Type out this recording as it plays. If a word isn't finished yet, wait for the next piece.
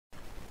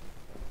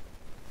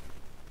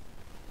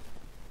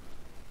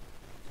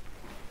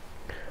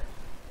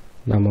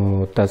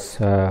Namo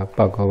tassa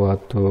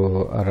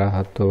bhagavato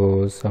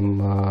arahato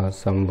samma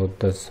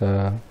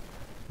sambuddhassa.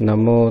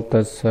 Namo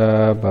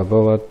tassa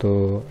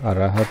bhagavato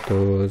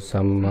arahato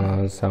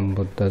samma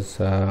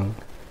sambuddhassa.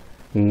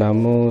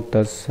 Namo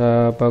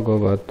tassa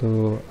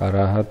bhagavato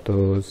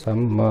arahato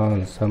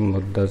samma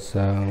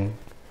sambuddhassa.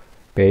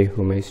 Pay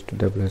homage to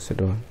the Blessed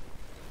One.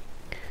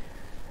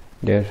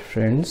 Dear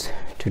friends,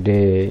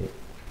 today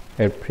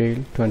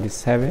April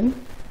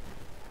 27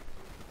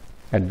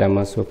 at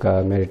Dhamma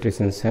Sukha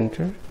Meditation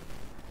Center.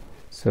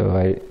 So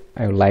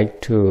I would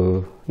like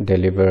to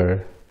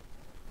deliver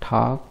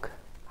talk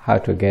how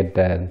to get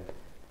the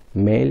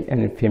male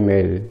and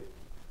female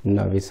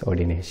novice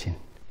ordination.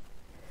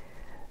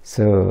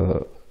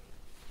 So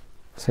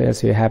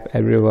as you have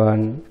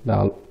everyone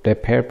the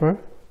paper,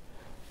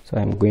 so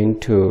I'm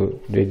going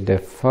to read the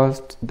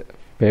first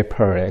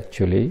paper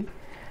actually,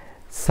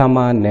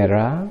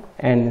 Samenara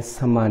and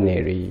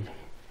Samaneri.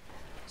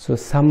 So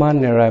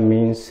Samenara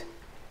means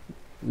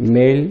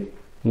male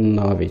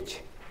novice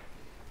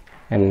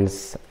and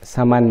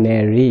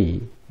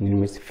Samaneri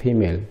means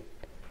female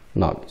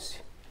novice.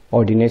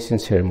 Ordination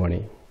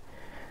ceremony.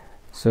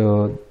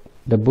 So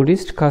the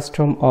Buddhist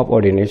custom of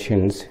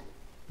ordinations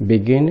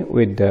begin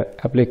with the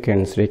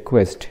applicant's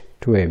request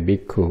to a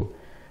bhikkhu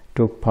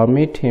to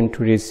permit him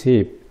to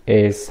receive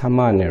a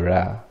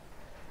Samenara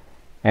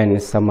and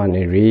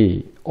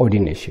Samaneri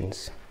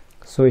ordinations.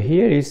 So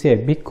here is a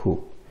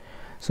bhikkhu.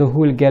 So who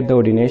will get the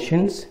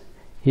ordinations?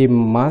 He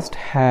must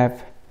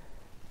have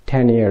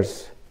 10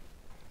 years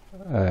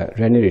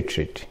Rani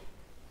retreat.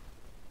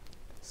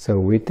 So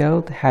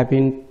without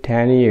having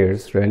 10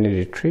 years Rani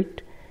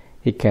retreat,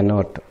 he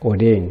cannot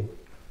ordain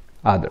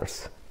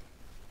others.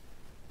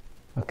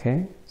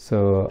 Okay,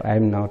 so I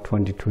am now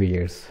 22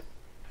 years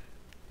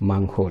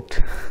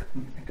monkhood.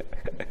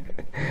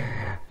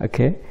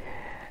 Okay,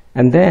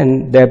 and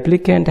then the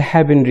applicant,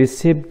 having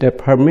received the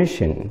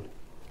permission,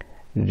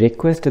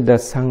 requested the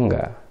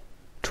Sangha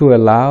to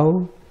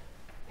allow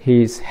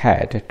his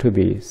head to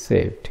be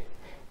saved.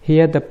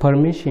 Here the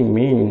permission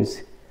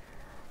means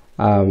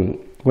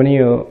when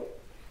you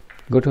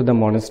go to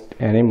the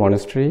any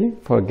monastery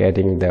for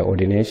getting the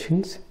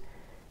ordinations,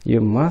 you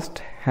must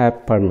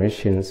have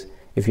permissions.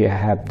 If you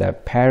have the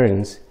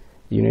parents,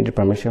 you need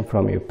permission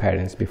from your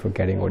parents before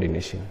getting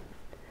ordination.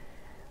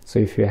 So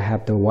if you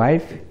have the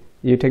wife,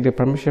 you take the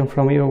permission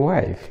from your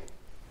wife.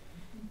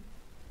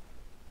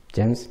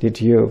 James, did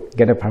you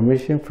get a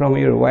permission from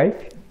your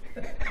wife?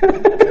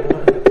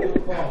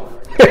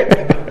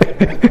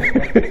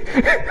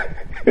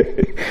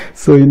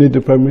 So you need the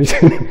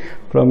permission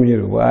from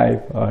your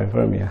wife or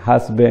from your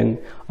husband.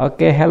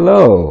 Okay,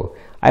 hello,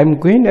 I'm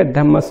going at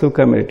Dhamma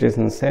Sukha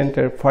Meditation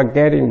Center for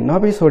getting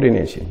novice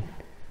ordination,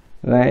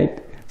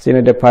 right? So you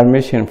need the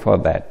permission for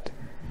that.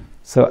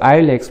 So I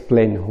will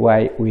explain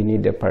why we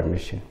need the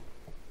permission.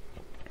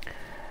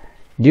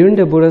 During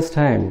the Buddha's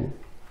time,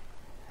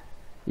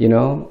 you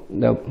know,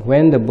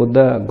 when the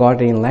Buddha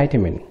got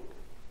enlightenment,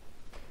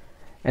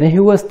 and he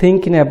was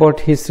thinking about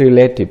his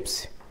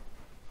relatives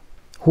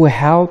who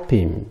helped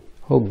him,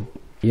 who,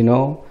 you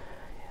know,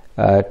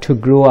 to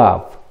grow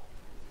up.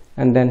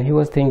 And then he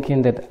was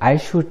thinking that I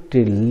should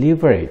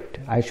liberate,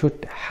 I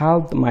should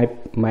help my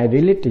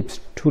relatives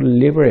to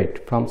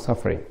liberate from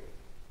suffering.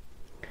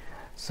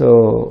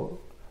 So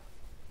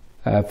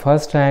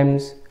first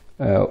times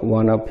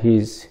one of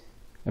his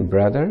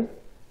brother,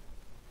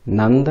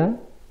 Nanda,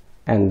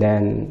 and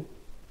then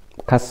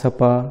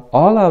Kassapa,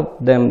 all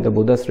of them the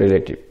Buddha's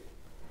relative.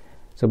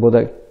 So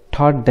Buddha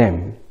taught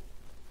them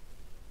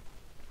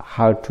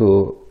how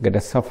to get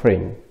a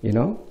suffering, you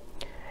know.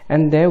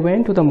 And they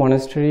went to the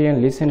monastery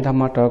and listened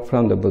Dhamma talk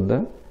from the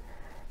Buddha,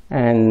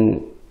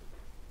 and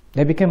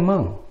they became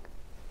monk.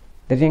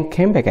 They then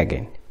came back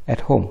again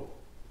at home.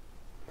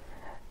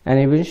 And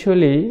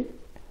eventually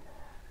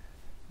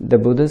the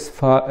Buddha's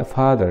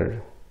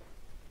father,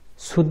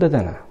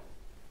 Suddhadana,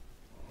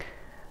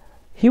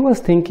 he was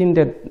thinking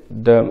that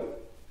the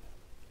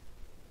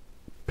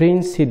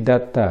Prince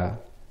Siddhartha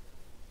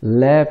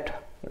left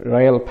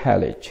royal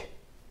palace.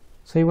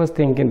 So he was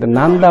thinking that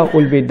Nanda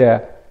will be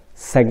the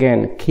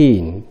second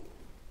king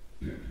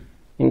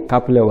in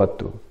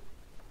Kapilavatthu.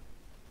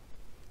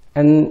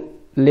 And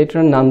later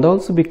on Nanda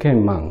also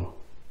became monk.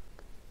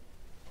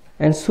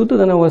 And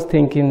Suddhadana was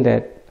thinking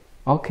that,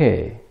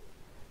 okay,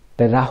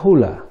 the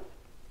Rahula,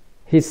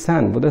 his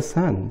son, Buddha's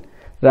son,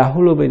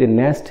 Rahula will be the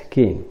next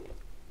king.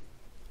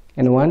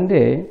 And one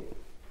day,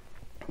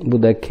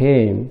 Buddha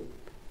came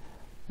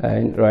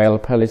in royal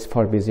palace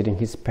for visiting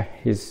his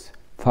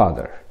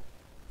father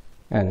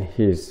and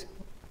his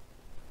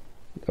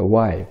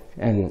wife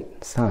and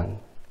son.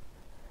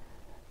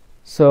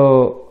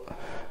 So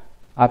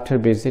after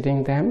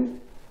visiting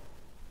them,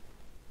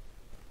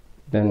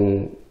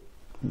 then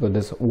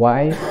Buddha's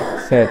wife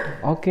said,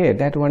 okay,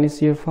 that one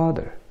is your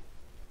father.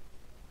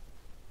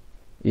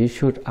 You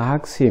should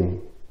ask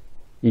him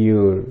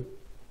your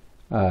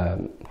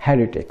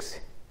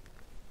heretics.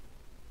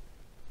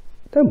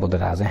 The Buddha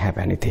doesn't have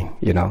anything,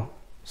 you know.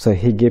 So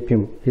he gave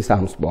him his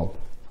alms bowl.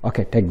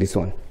 Okay, take this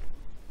one.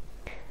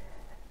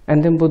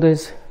 And then Buddha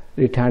is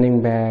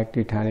returning back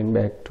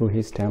to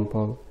his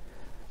temple.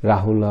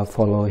 Rahula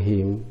followed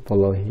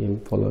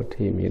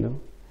him, you know.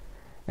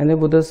 And the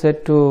Buddha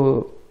said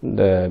to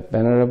the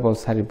Venerable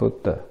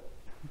Sariputta,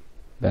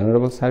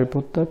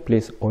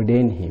 please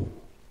ordain him.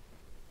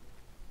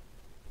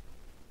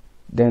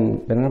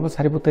 Then Venerable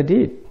Sariputta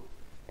did.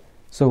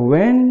 So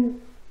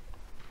when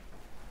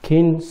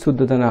King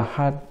Suddhodana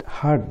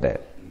heard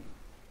that,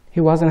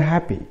 he wasn't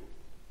happy.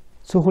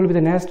 So who will be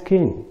the next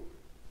king?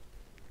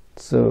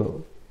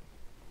 So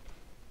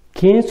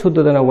King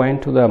Suddhodana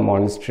went to the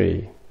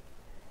monastery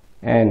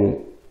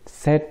and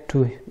said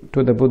to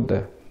the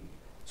Buddha,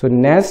 so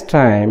next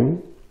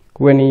time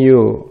when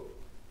you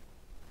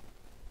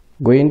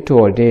going to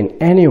ordain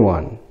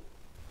anyone,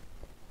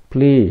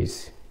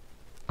 please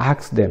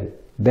ask them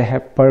they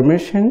have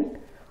permission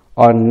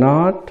or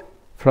not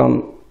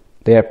from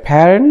their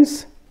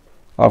parents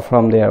or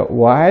from their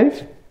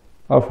wife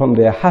or from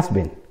their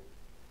husband.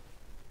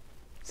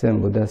 So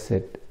Buddha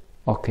said,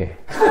 okay,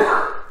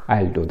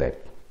 I'll do that.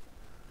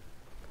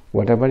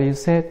 Whatever you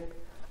said,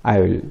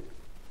 I'll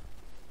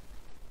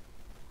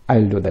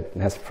do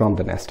that from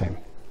the next time.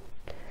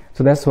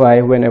 So that's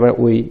why whenever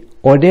we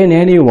ordain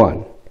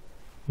anyone,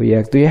 we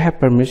ask, do you have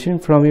permission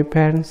from your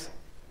parents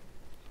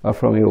or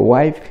from your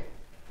wife,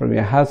 from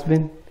your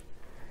husband?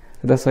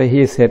 That's why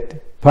he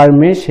said,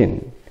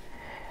 permission.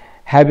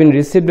 Having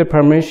received the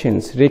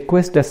permissions,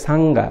 request the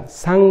Sangha.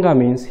 Sangha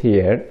means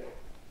here,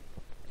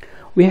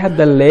 we have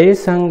the lay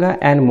Sangha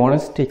and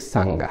monastic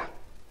Sangha.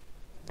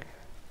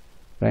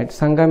 Right?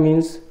 Sangha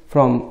means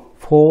from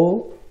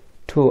 4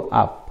 to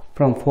up,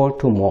 from 4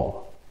 to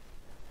more.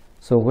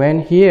 So when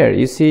here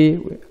you see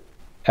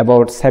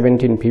about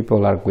 17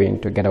 people are going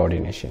to get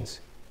ordinations.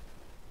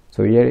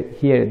 So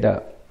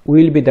here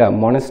will be the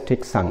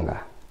monastic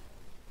Sangha.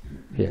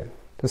 Here.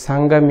 The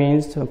Sangha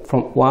means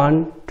from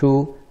 1,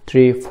 2,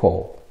 3,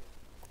 4.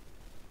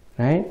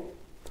 Right?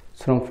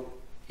 So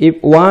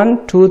if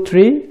 1, 2,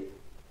 3,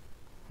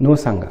 no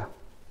Sangha.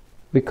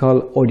 We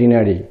call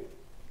ordinary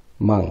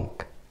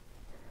monk.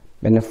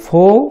 When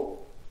 4,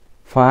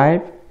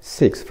 5,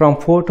 6, from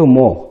 4 to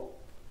more,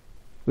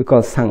 we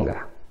call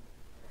Sangha.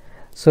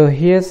 So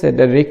here said,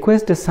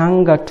 request the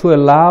Sangha to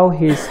allow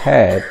his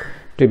head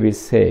to be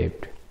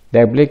saved. The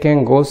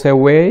applicant goes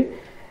away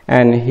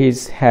and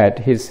his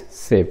head is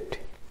saved.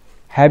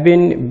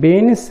 Having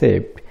been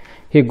saved,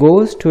 he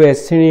goes to a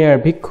senior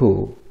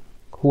bhikkhu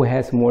who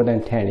has more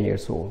than 10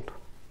 years old.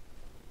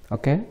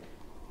 Okay?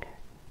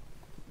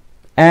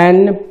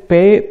 And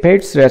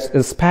pays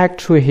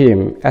respect to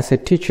him as a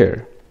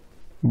teacher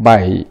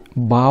by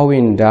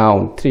bowing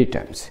down 3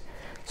 times.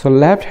 So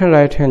left hand,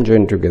 right hand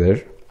join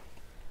together,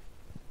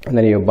 and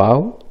then you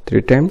bow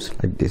 3 times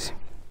like this.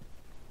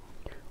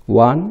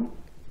 1,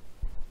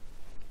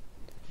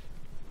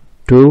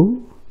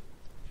 2,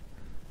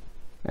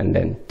 and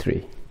then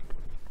 3.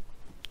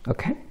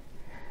 Okay?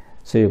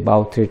 So you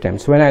bow 3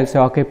 times. When I say,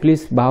 okay,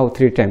 please bow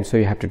 3 times, so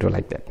you have to do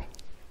like that,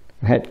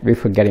 right?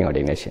 Before getting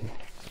ordination.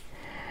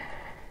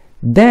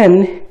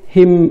 Then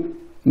he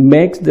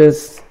makes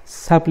this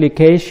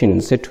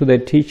supplications to the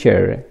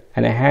teacher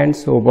and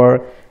hands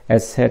over a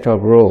set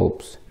of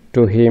robes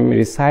to him,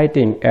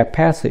 reciting a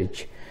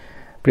passage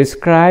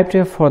prescribed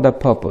for the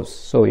purpose.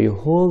 So you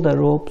hold the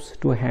robes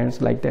 2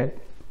 hands like that,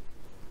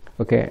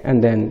 okay,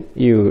 and then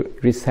you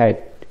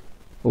recite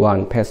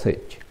one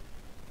passage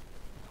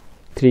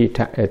 3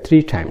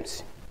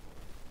 times.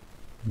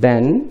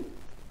 Then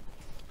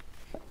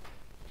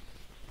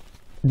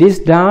this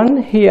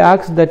done, he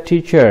asks the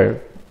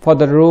teacher for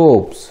the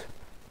robes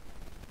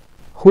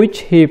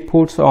which he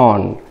puts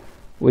on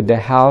with the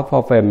help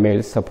of a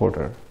male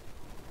supporter.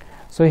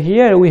 So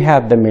here we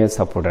have the male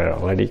supporter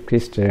already,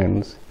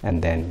 Christians,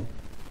 and then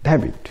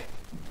David,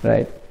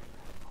 right?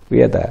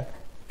 We are the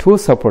 2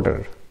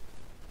 supporters.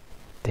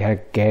 They are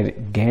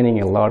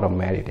gaining a lot of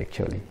merit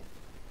actually.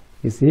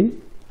 You see?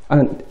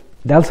 And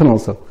Delson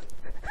also.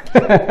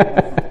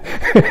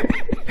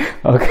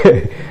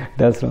 Okay,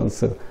 Delson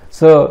also.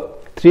 So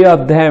 3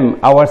 of them,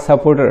 our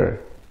supporter,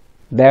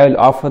 they will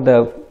offer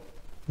the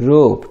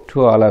robe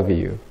to all of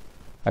you.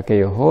 Okay,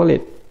 you hold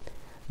it.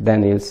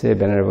 Then you'll say,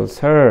 Venerable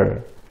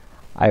Sir,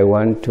 I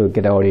want to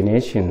get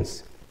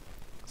ordinations.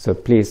 So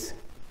please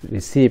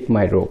receive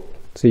my robe.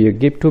 So you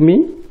give to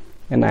me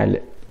and I'll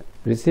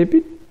receive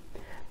it.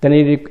 Then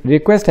you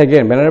request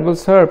again, Venerable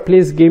Sir,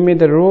 please give me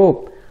the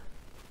robe.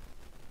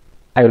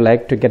 I would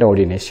like to get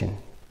ordination.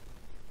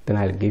 Then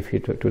I'll give you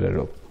to the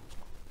robe.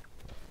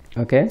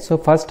 Okay, so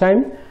first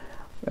time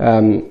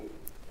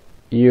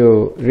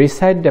you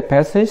recite the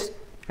passage,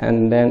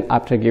 and then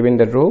after giving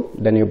the robe,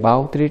 then you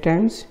bow 3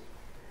 times,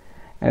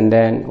 and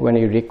then when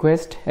you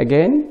request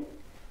again,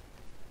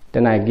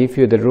 then I give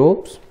you the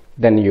robes,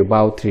 then you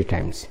bow 3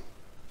 times.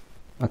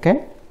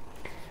 Okay?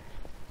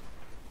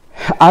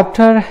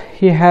 After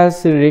he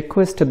has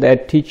requested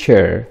that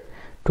teacher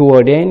to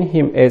ordain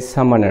him as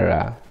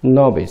Samenara,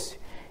 novice,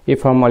 he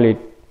formally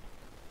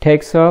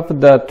takes off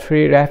the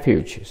 3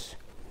 refuges.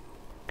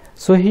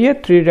 So here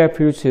 3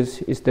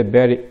 refuges is the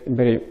very,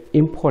 very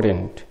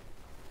important.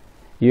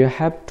 you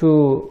have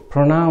to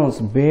pronounce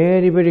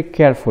very, very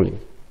carefully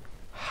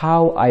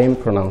how I am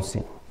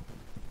pronouncing.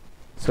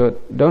 So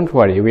don't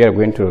worry, we are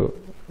going to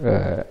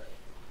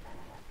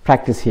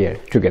practice here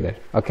together,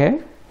 okay?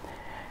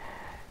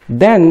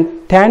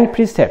 Then 10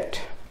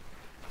 precept.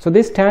 So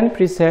this 10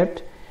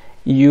 precept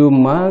you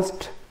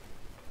must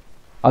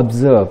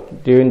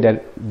observe during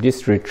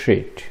this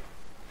retreat.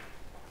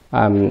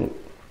 So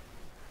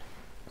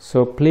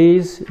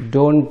please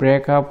don't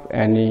break up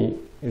any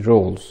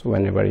rules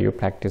whenever you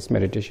practice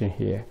meditation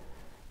here.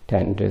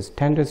 10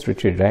 days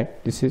retreat,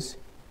 right? This is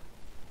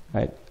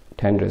right,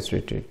 10 days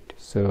retreat.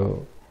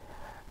 So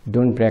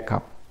don't break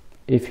up.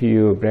 If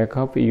you break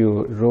up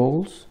your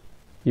rules,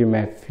 you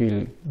may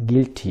feel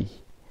guilty.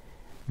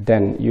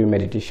 Then your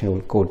meditation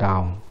will go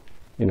down,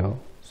 you know.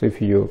 So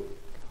if you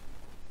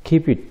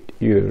keep it,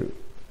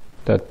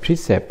 the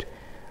precept,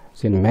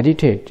 so in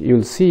meditate,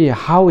 you'll see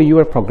how you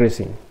are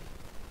progressing.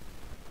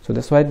 So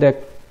that's why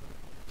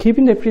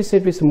keeping the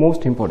precept is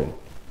most important.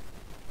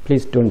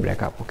 Please don't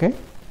break up, okay?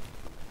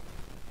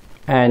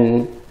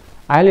 And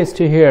I'll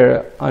stay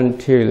here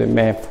until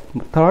May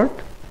 3rd.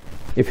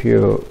 If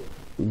you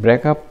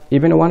break up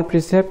even one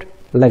precept,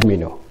 let me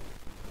know.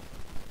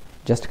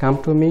 Just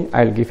come to me,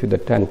 I'll give you the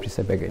 10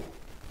 precept again.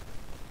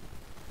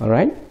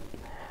 Alright?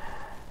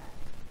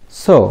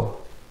 So,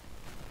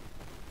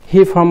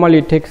 he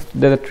formally takes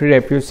the 3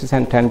 refuges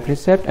and 10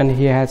 precepts, and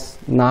he has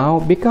now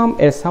become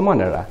a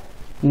Samenara,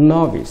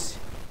 novice.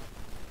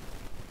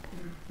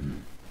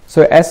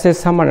 So as a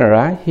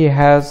Samenara, he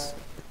has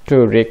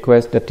to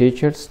request the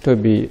teachers to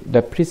be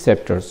the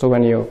preceptors. So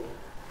when you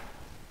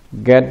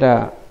get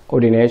the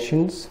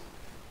ordinations,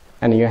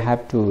 and you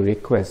have to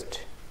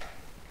request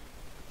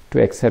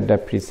to accept the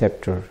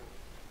preceptor.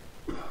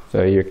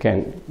 So you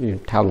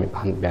tell me,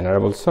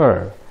 Venerable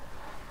Sir,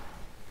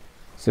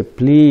 so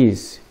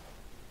please,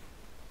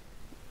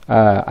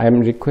 I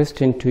am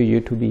requesting to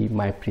you to be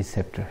my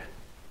preceptor.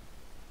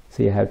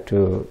 So you have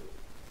to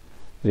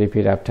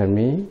repeat after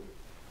me,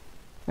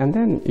 and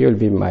then you will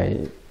be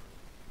my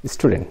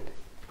student.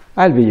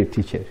 I'll be your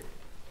teacher,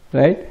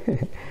 right?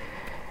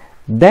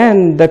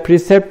 Then the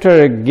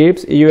preceptor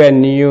gives you a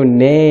new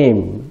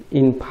name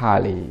in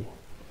Pali.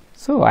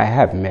 So I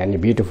have many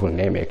beautiful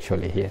names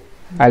actually here.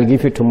 I'll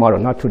give you tomorrow,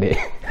 not today.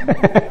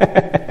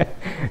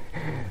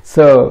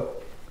 So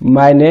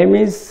my name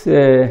is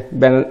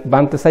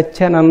Bhante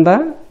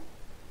Saccananda.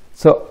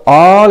 So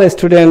all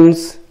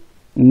students'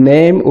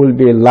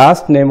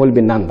 last name will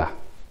be Nanda.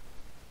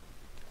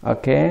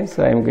 Okay,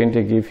 so I'm going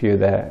to give you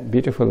the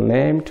beautiful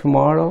name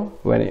tomorrow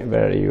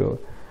whenever you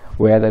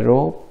wear the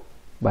robe,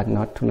 but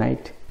not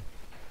tonight,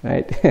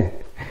 right?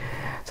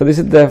 So this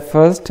is the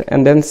first,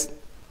 and then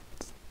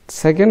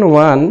second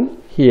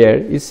one here,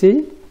 you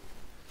see,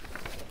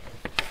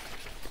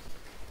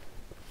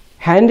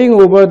 handing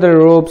over the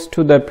robes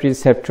to the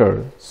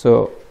preceptor.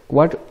 So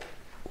what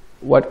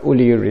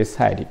will you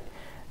recite?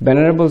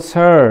 Venerable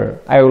Sir,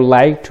 I would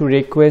like to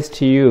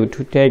request you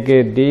to take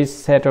this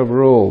set of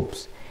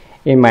robes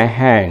in my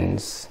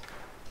hands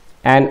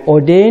and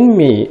ordain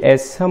me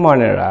as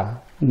Samenara,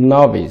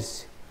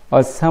 novice, or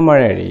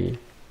Samanari,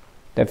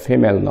 the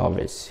female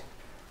novice,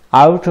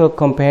 out of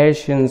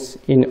compassion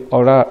in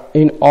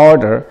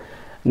order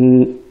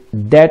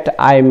that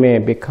I may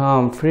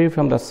become free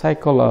from the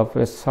cycle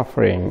of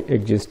suffering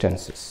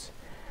existences.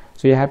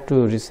 So you have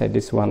to recite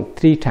this one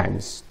 3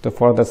 times. So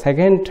for the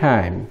second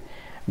time,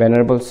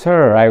 Venerable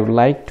Sir, I would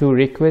like to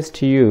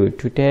request you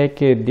to take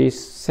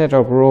this set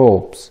of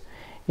robes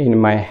in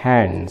my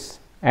hands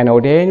and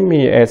ordain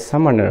me as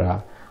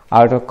Samenara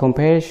out of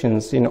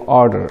compassion in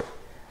order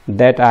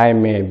that I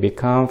may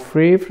become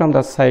free from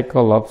the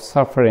cycle of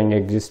suffering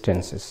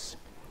existences.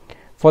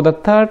 For the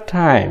third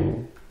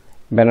time,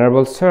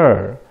 Venerable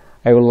Sir,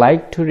 I would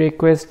like to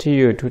request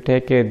you to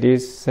take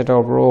this set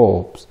of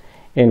robes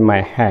in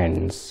my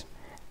hands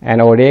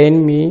and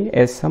ordain me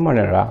as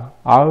Samenara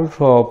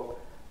out of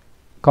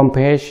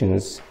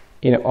compassion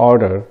in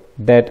order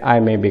that I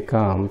may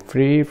become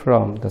free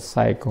from the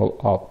cycle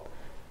of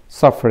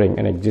suffering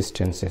and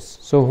existences.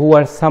 So who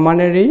are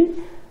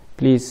Samanari?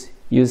 Please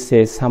you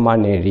say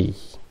Samaneri,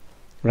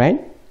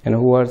 right? And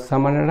who are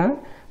Samenara?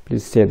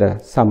 Please say the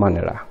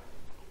Samenara.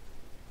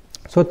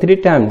 So 3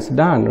 times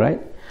done,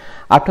 right?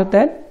 After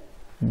that,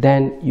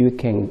 then you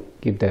can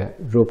give the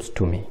robes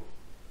to me.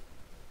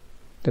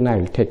 Then I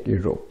will take your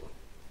robe,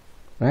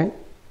 right?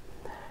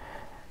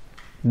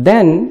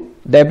 Then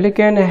the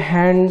applicant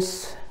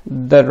hands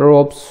the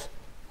robes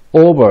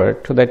over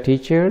to the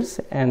teachers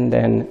and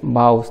then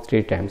bows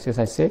 3 times. As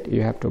I said,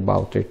 you have to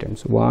bow 3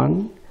 times.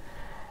 1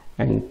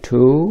 and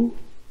 2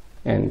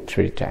 and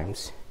 3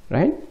 times,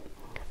 right?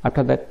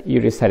 After that,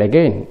 you recite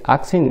again,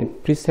 asking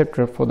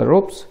preceptor for the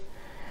robes.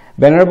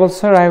 Venerable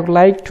Sir, I would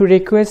like to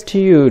request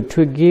you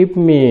to give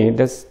me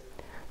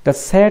the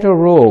set of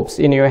robes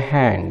in your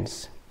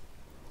hands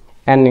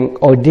and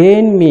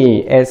ordain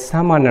me as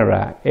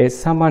Samenara, as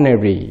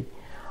Samanari,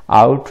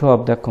 out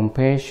of the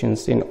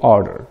compassions in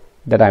order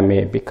that I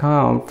may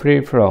become free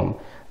from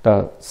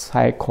the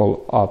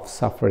cycle of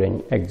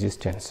suffering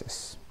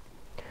existences.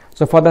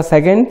 So for the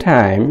second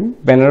time,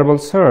 Venerable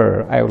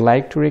Sir, I would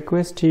like to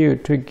request you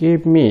to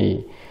give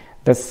me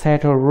the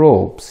set of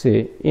robes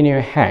in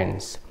your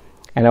hands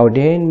and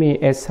ordain me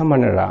a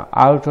Samenara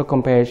out of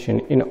compassion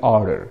in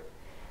order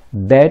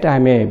that I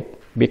may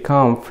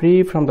become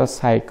free from the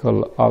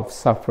cycle of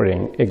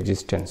suffering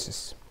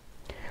existences.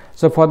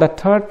 So for the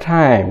third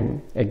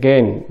time,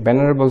 again,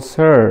 Venerable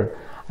Sir,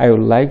 I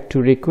would like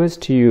to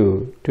request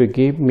you to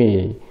give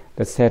me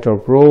the set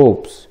of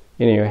robes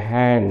in your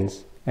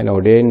hands and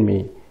ordain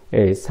me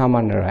a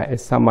Samenara, a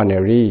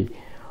Samanari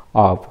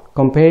of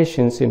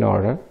compassion in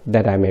order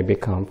that I may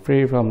become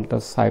free from the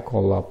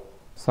cycle of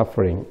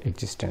suffering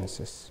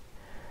existences.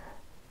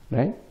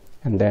 Right?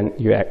 And then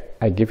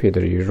I give you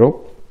the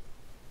robe.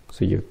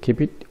 So you keep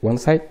it one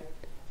side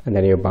and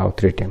then you bow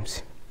 3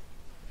 times.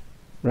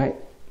 Right?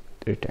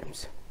 3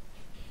 times.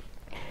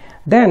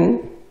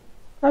 Then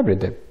I bring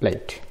the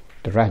plate,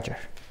 the Raja.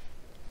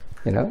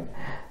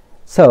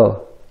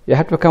 So you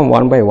have to come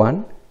one by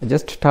one.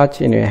 Just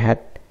touch in your head.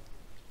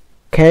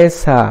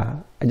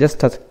 Kesa, just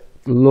touch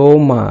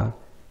Loma,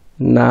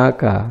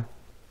 Naga,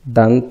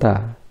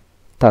 Danta,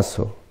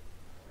 Taso.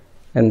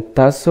 And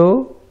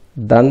Taso,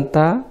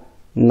 Danta,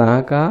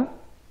 Naga,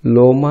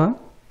 Loma,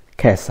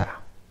 Kesa.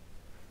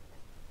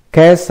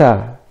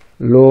 Kesa,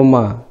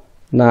 Loma,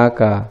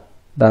 Naga,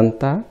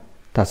 Danta,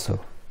 Taso.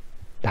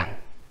 Done.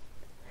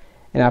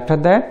 And after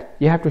that,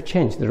 you have to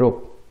change the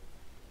robe.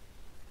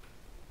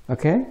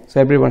 Okay? So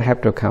everyone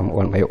have to come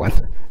one by one.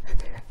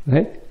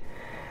 Right?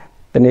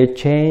 Then you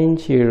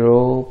change your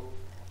robe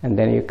and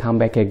then you come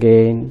back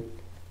again.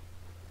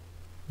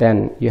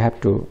 Then you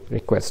have to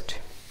request.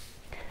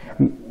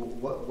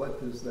 What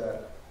does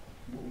that,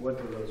 what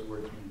do those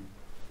words mean?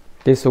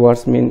 These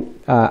words mean,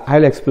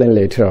 I'll explain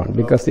later on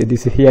because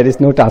here is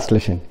no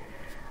translation.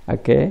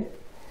 Okay?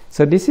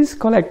 So this is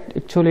called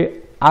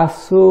actually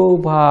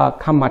Asubha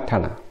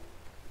Kammatthana,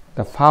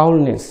 the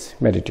foulness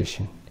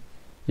meditation.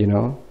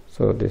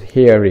 So the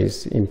hair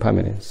is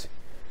impermanence.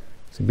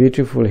 So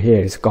beautiful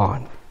hair is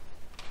gone.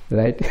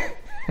 Right?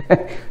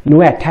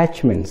 No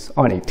attachments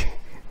on it.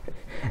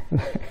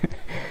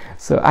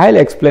 So I'll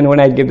explain when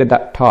I give the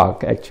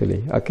talk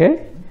actually.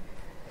 Okay?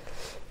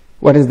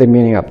 What is the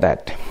meaning of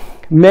that?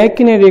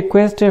 Making a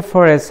request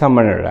for a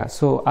Samenara.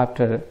 So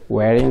after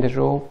wearing the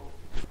robe,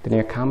 then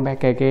you come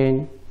back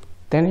again,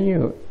 then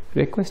you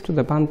request to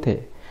the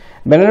Bhante.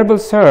 Venerable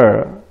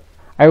Sir,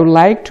 I would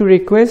like to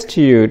request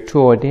you to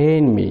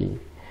ordain me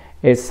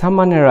a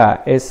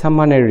Samenara, a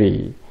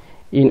Samanari,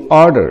 in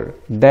order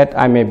that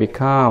I may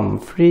become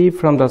free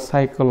from the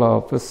cycle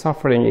of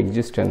suffering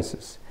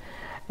existences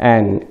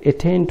and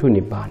attain to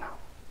Nibbana.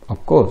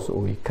 Of course,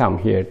 we come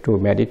here to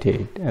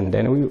meditate and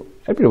then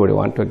everybody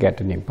want to get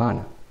to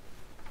Nibbana,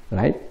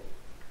 right?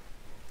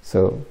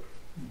 So,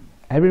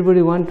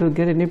 everybody want to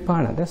get a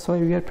Nibbana. That's why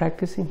we are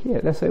practicing here.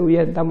 That's why we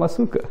are Dhamma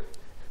Sukha.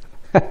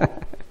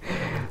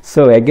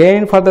 So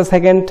again, for the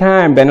second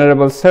time,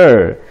 Venerable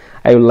Sir,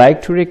 I would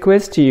like to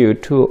request you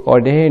to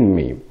ordain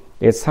me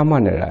a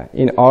Samenara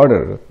in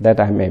order that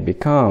I may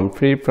become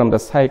free from the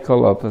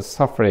cycle of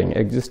suffering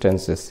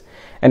existences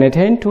and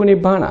attain to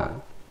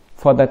Nibbana.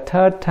 For the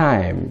third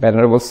time,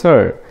 Venerable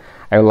Sir,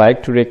 I would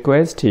like to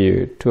request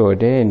you to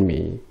ordain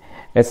me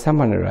a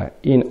Samenara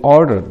in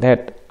order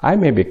that I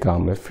may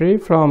become free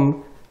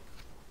from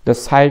the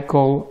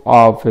cycle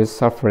of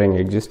suffering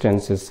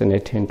existences and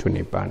attain to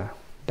Nibbana.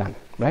 Done,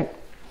 right?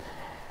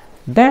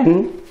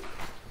 Then,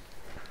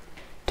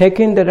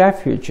 taking the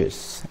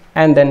refuges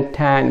and then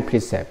 10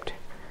 precept.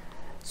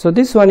 So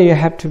this one you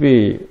have to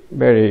be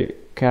very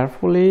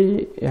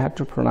carefully, you have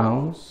to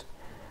pronounce.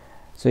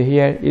 So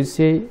here you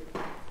see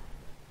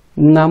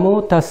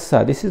Namo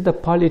Tassa. This is the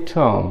Pali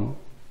term.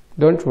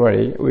 Don't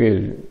worry,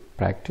 we'll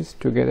practice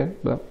together.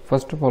 But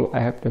first of all, I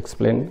have to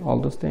explain all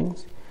those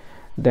things.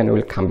 Then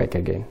we'll come back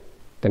again.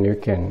 Then you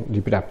can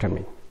repeat after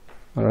me.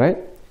 All right?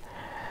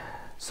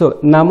 So,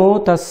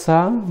 Namo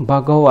Tassa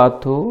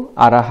Bhagavato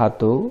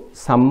Arahato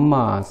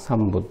Samma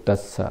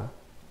Sambuddhassa.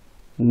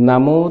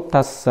 Namo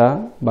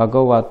Tassa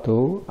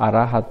Bhagavato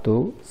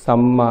Arahato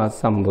Samma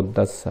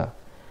Sambuddhassa.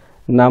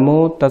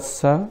 Namo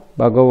Tassa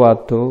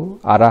Bhagavato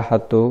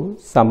Arahato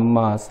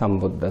Samma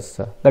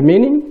Sambuddhassa. The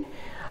meaning,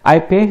 I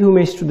pay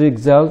homage to the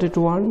Exalted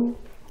One,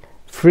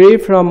 free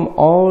from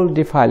all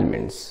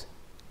defilements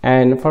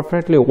and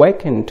perfectly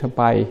awakened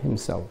by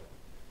himself.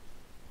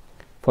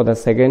 For the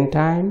second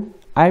time,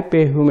 I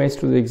pay homage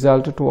to the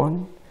Exalted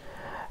One,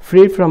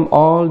 free from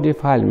all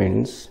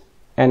defilements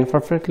and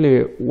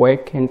perfectly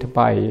awakened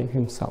by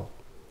himself.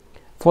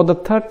 For the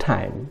third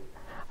time,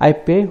 I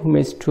pay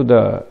homage to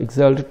the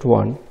Exalted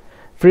One,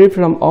 free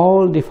from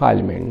all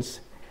defilements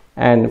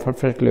and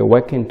perfectly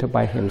awakened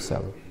by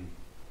himself.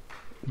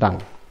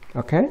 Done.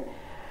 Okay?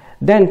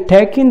 Then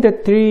taking the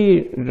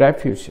 3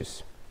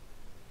 refuges.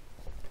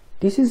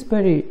 This is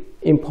very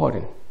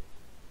important.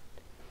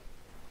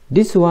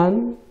 This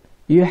one,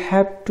 you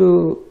have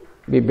to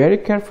be very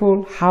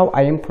careful how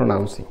I am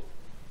pronouncing.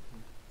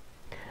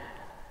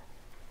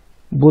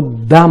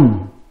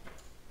 Buddham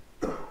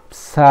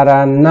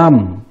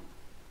Saranam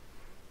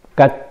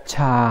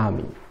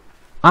Gacchami.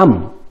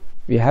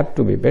 We have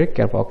to be very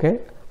careful, okay?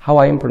 How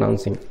I am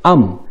pronouncing.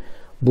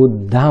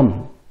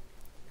 Buddham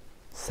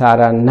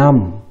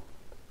saranam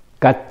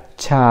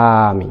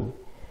gacchami.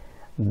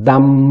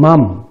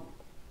 Dhammam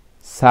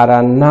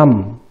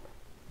saranam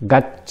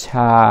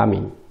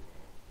gacchami.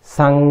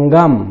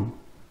 Sangham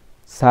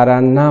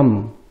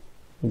saranam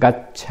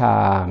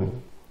gacchami.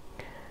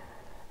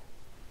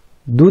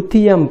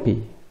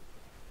 Dutiyampi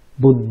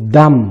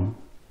buddham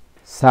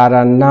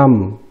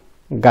saranam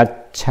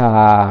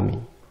gacchami.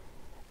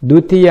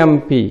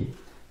 Dutiyampi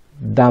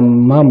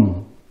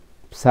dhammam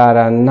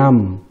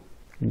saranam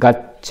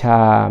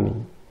gacchami.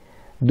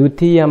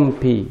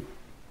 Dutiyampi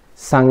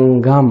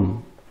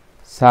sangham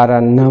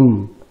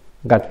saranam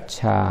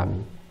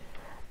gacchami.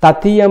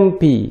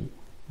 Tatiyampi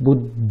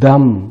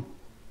buddham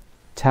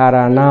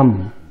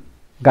saranam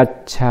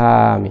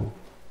gacchami.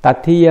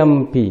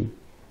 Tatiyampi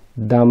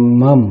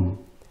dhammam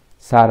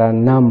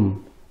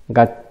saranam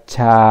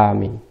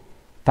gacchami.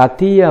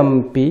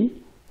 Tatiyampi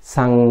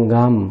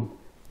sangham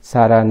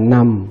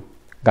saranam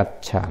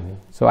gacchami.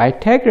 So I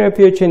take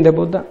refuge in the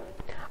Buddha,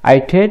 I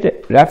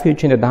take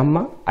refuge in the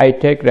Dhamma, I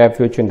take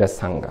refuge in the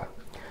Sangha.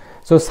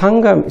 So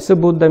Sangha, so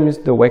Buddha means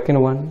the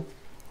awakened one,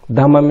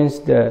 Dhamma means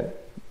the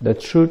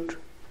truth,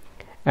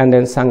 and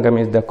then Sangha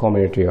means the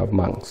community of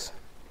monks.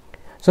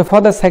 So for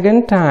the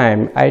second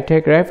time, I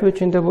take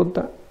refuge in the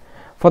Buddha.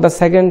 For the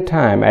second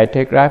time, I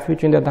take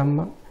refuge in the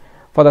Dhamma.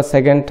 For the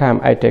second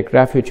time, I take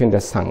refuge in the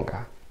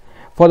Sangha.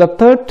 For the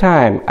third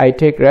time, I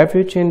take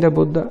refuge in the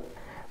Buddha.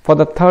 For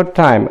the third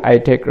time, I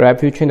take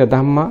refuge in the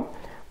Dhamma.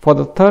 For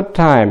the third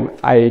time,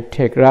 I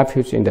take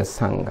refuge in the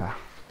Sangha.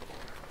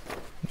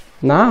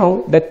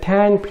 Now, the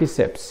 10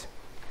 precepts.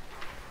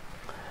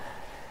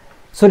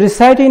 So,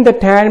 reciting the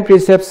 10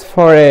 precepts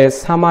for a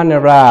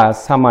Samenara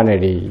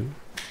Samaneri.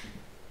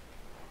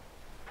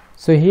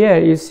 So, here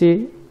you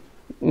see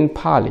in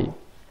Pali,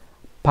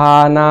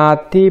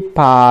 Panati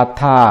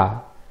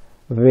Patha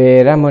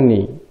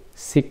Veramani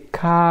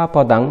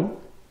Sikkhapadang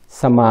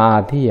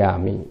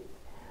Samadhiyami.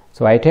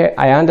 So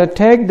I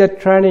undertake the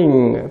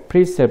training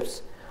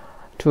precepts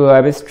to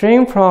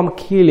abstain from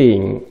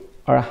killing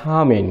or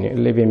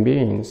harming living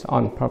beings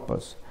on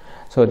purpose.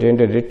 So during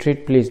the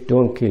retreat, please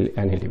don't kill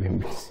any living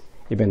beings,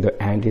 even though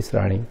ant is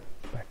running.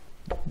 But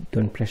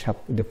don't press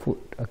up the food.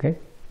 Okay,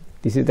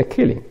 this is the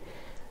killing.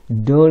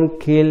 Don't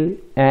kill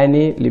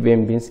any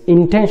living beings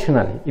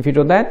intentionally. If you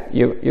do that,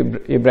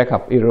 you break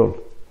up your rule.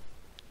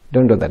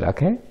 Don't do that.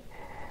 Okay.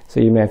 So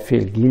you may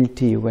feel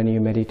guilty when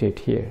you meditate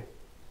here.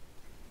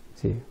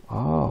 See,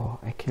 oh,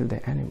 I killed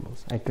the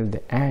animals, I killed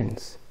the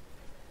ants.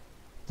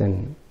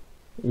 Then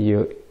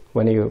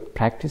when you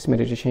practice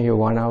meditation here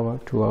 1 hour,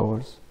 2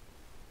 hours,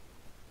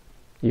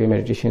 your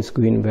meditation is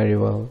going very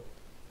well.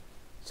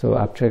 So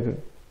after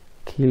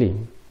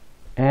killing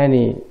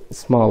any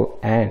small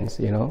ants,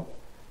 so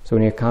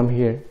when you come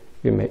here,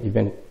 you may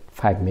even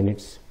 5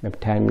 minutes, maybe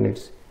 10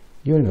 minutes,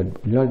 you will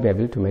not be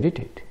able to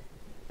meditate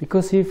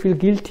because you feel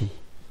guilty.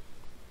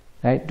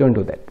 Right? Don't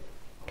do that.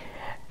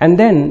 And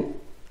then,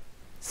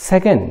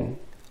 second,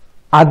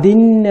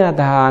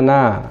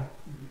 Adinnadhana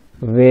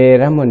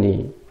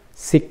Veramani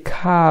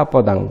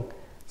Sikkhapadang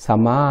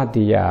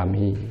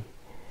Samadhiyami.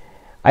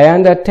 I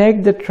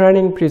undertake the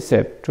training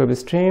precept to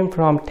abstain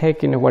from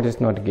taking what is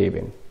not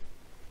given.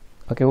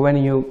 Okay, when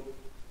you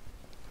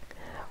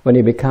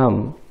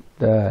become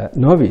the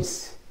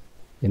novice,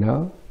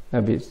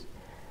 novice.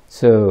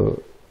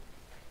 So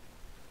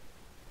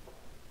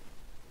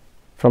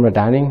from the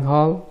dining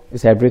hall,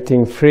 is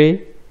everything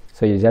free,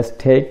 so you just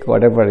take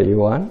whatever you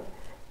want.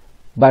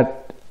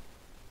 But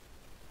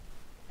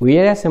we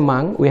as a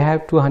monk, we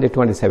have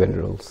 227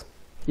 rules.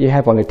 You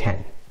have only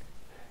 10,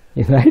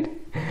 right?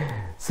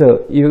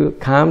 So you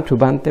come to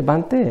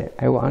Bhante,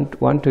 I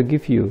want to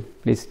give you,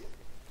 please,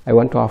 I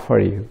want to offer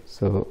you,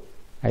 so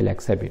I'll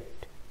accept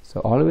it. So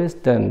always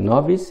the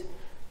novice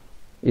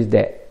is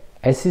the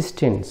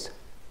assistance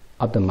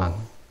of the monk.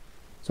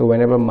 So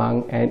whenever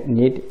monk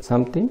need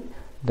something,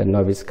 the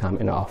novice come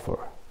and offer.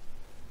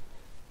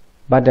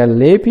 But the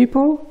lay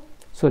people,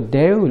 so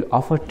they will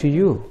offer to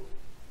you,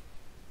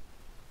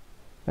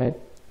 right?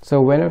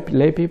 So when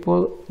lay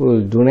people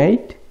will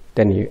donate,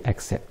 then you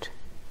accept.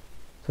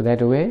 So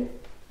that way,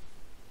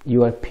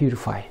 you are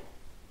purified.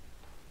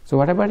 So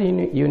whatever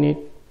you need,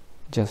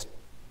 just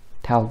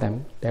tell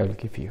them, they will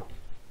give you,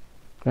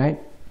 right?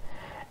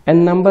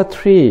 And number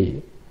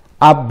 3,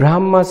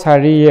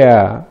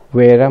 Abrahmacharya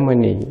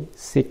Veramani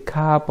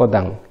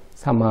Sikkhapadang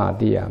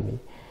Samadhiyami.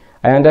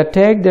 I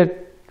undertake the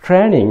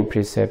training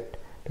precept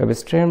to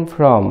abstain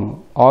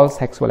from all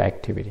sexual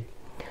activity.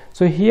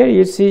 So here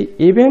you see,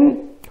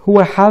 even who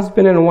are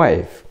husband and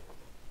wife,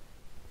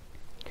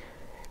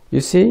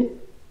 you see,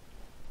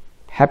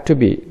 have to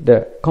be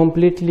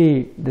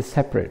completely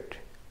separate.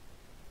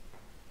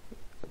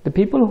 The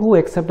people who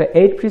accept the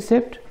 8th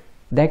precept,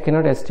 they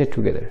cannot stay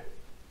together.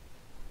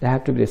 They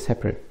have to be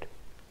separate.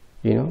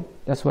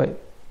 That's why.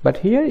 But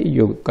here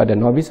you got a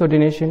novice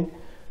ordination,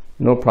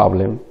 no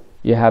problem.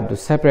 You have the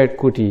separate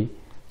kuti,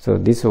 so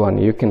this one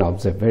you can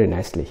observe very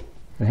nicely,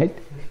 right?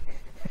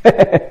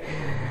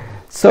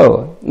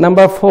 So,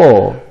 number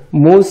 4,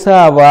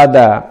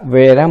 Musavada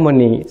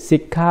Veramani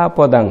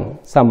Sikkhapadang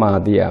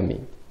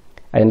Samadhiyami.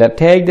 I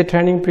undertake the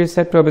training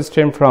precept to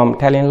abstain from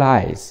telling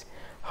lies,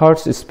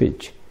 harsh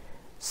speech,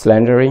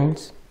 slandering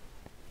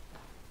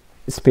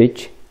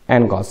speech,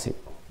 and gossip.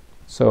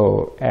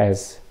 So,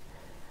 as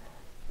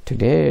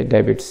today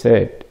David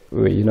said,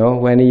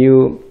 when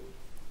you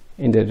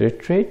in the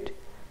retreat,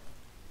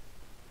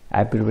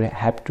 everybody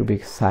have to be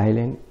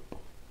silent,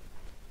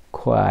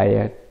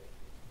 quiet,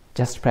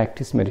 just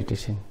practice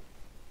meditation.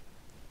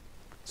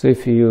 So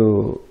if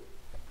you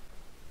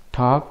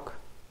talk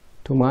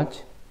too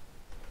much,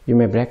 you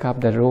may break up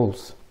the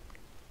rules.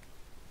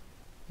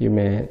 You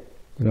may,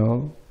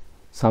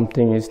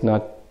 something is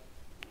not,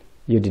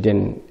 you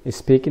didn't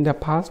speak in the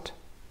past,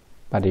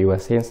 but you are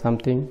saying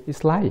something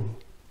is lying.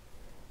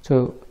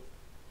 So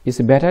it's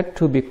better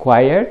to be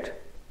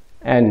quiet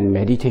and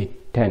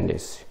meditate 10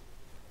 days.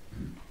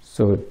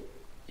 So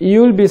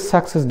you will be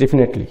success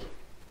definitely.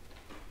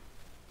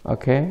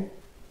 Okay,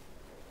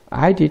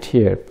 I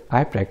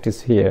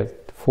practiced here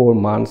 4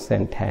 months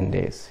and 10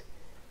 days.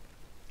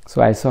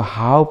 So I saw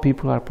how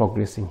people are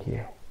progressing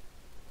here.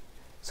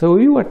 So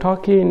we were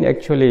talking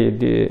actually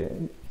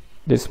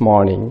this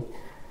morning,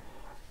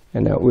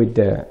 with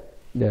the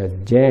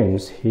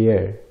James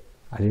here.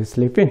 Are you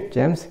sleeping,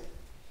 James?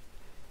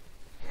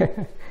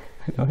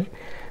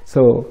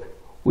 So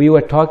we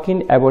were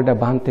talking about the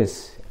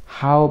Bhantes,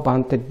 how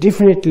Bhante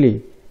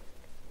definitely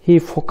he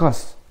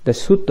focused the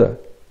sutta,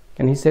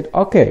 and he said,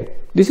 okay,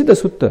 this is the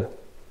sutta,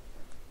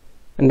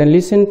 and then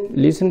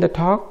listen the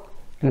talk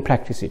and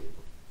practice it.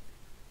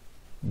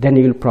 Then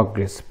you will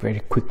progress very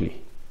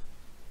quickly.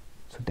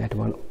 So that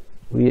one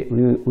we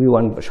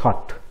want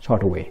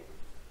short way,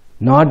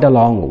 not the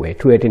long way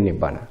to attain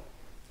Nibbana.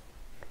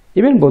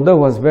 Even Buddha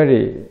was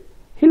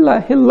he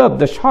loved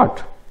the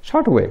short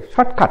way,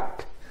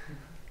 shortcut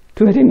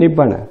to attain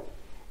Nibbana.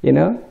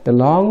 The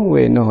long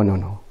way,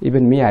 no.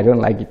 Even me, I don't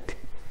like it.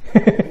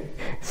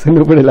 So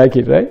nobody like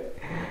it, right?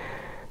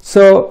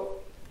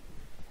 So,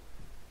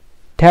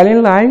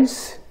 telling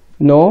lies,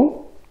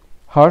 no.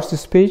 Harsh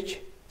speech,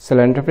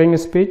 slandering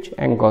speech,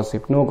 and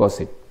gossip, no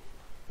gossip.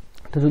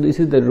 So this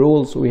is the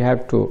rules we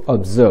have to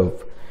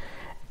observe.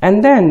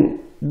 And then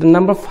the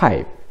number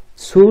 5,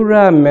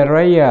 Sura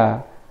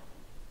Meraya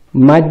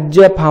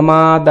Majja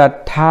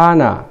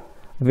Pamadathana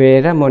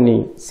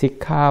Veramani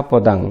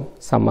Sikkhapadang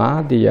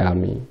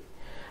Samadhiyami.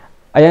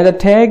 I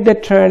undertake the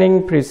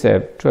training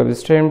precept to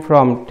abstain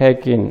from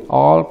taking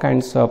all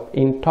kinds of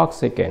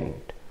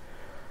intoxicant.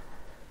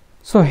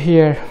 So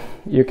here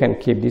you can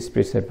keep this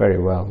precept very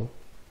well.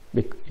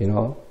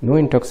 No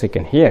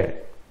intoxicant here,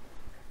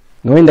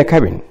 no in the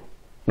cabin,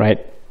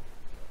 right?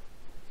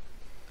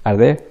 Are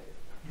there,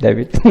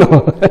 David?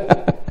 No.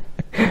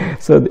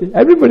 So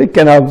everybody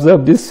can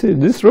observe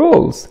these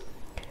rules.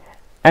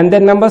 And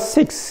then number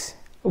 6,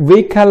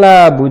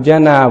 Vikala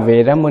Bhujana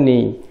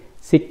Veramani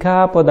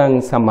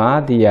Sikkhapadang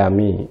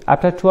Samadhiyami.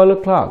 After 12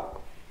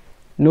 o'clock,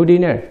 no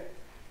dinner.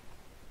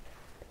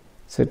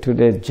 So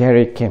today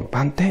Jerry came,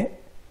 Bhante,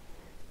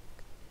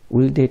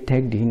 will they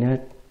take dinner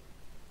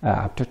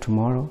after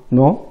tomorrow?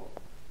 No,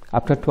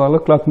 after 12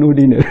 o'clock, no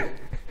dinner.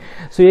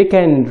 So you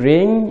can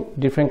drink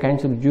different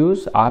kinds of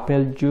juice,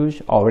 apple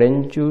juice,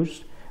 orange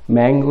juice,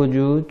 mango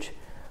juice,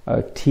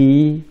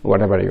 tea,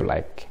 whatever you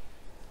like.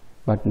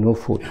 But no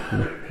food,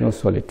 no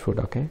solid food,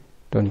 okay?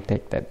 Don't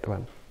take that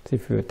one. So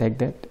if you take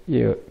that,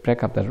 you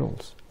break up the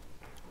rules.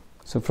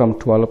 So from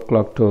 12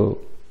 o'clock to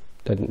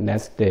the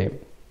next day,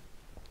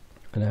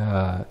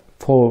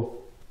 4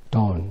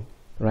 dawn,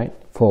 right?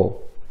 4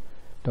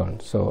 dawn.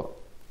 So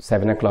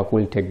 7 o'clock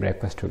we'll take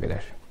breakfast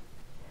together.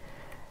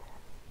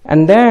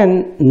 And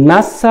then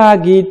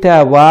Nasa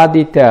Gita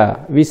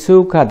Vadita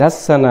Visukha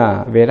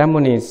Dassana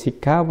Veramuni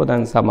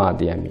Sikkhapadang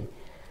Samadhiyami.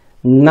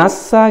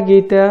 Nasa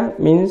Gita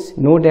means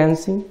no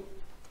dancing,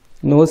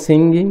 no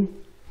singing.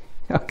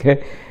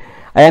 Okay.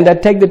 I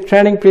undertake the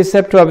training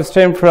precept to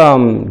abstain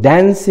from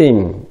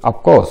dancing.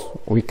 Of course,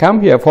 we come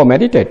here for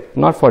meditate,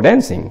 not for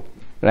dancing,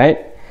 right?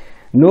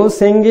 No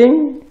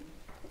singing,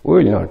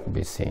 we will not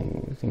be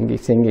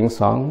singing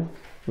song.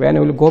 When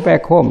we will go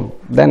back home,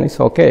 then it's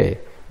okay.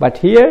 But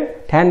here,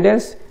 10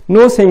 days,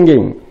 no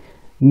singing,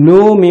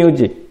 no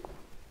music.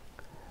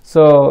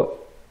 So,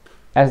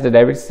 as the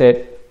David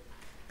said,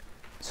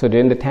 so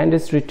during the 10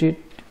 days retreat,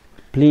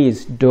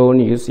 please don't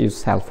use your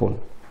cell phone.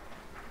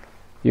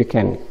 You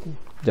can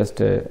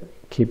just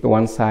keep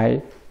one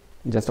side,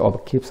 just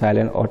keep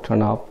silent or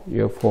turn off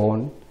your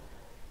phone.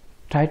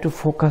 Try to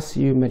focus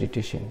your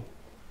meditation.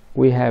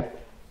 We have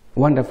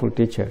wonderful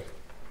teacher,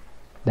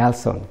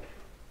 Delson,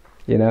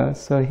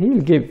 so he will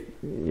give,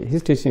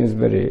 his teaching is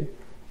very,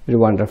 very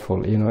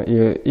wonderful,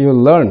 you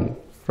learn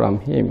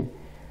from him.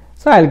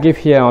 So I'll give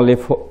here only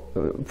four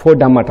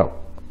Dhamma talk.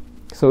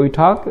 So we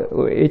talk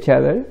each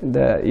other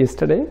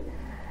yesterday.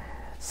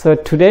 So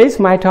today is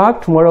my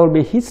talk, tomorrow will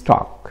be his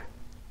talk.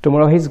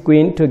 Tomorrow he's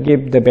going to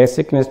give the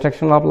basic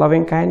instruction of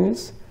loving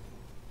kindness.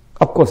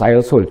 Of course, I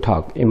also will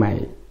talk in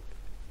my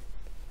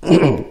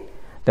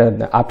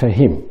after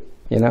him,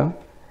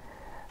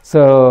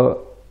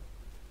 So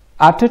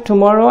after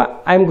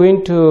tomorrow, I'm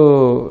going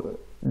to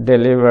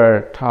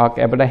deliver talk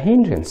about the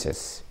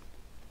hindrances.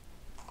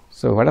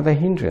 So what are the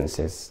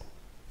hindrances?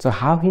 So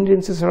how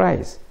hindrances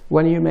arise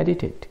when you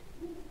meditate?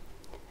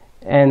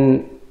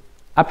 And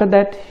after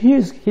that,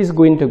 he's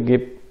going to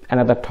give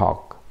another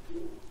talk.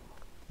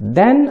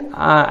 Then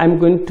I'm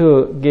going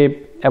to give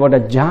about the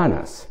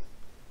jhanas.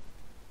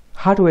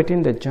 How to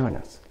attain the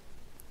jhanas.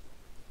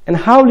 And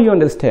how do you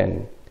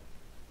understand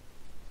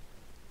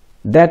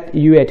that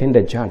you attain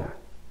the jhana?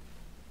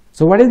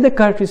 So what is the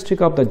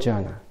characteristic of the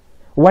jhana?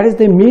 What is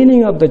the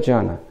meaning of the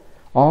jhana?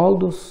 All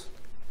those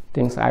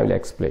things I will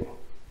explain.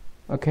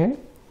 Okay?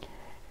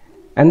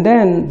 And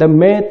then the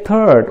May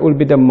 3rd will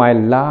be my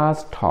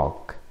last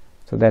talk.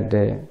 So that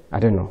I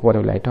don't know, what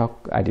will I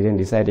talk? I didn't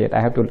decide yet. I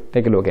have to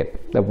take a look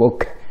at the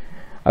book.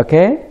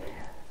 Okay?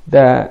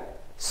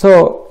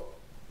 So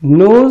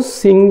no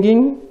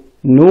singing,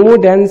 no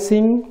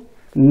dancing,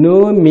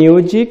 no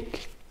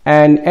music,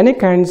 and any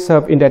kinds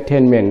of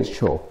entertainment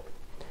show.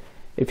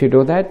 If you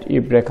do that,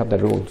 you break up the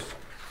rules.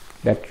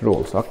 That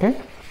rules, okay?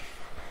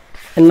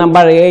 And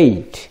number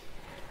 8,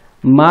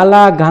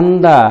 Mala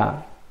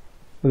Gandha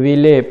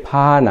Vile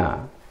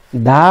Phana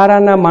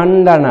Dharana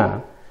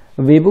Mandana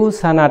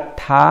Vibhusana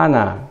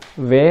Thana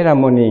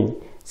Veramuni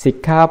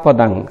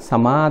Sikkhapadang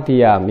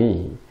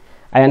Samadhiyami.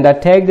 I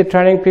undertake the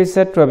training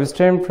precept to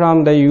abstain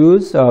from the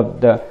use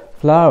of the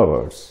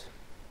flowers.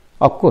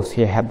 Of course,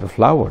 here have the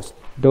flowers.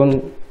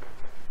 Don't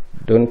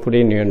put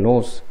in your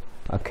nose,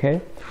 okay?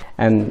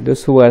 And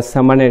those who are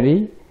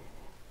Samenara,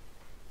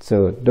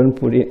 so don't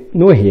put it,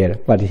 no here,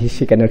 but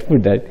she cannot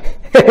put that.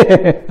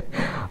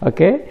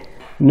 Okay?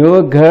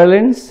 No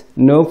garlands,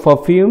 no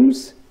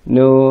perfumes,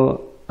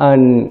 no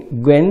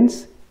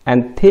unguents,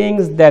 and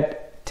things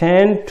that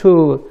tend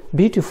to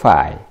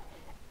beautify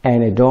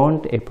and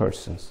adorn a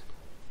person.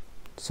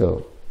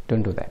 So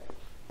don't do that.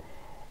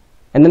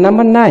 And the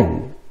number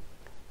 9,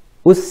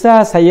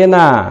 Ussa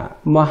Sayana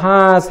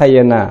Maha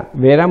Sayana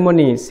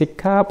Veramuni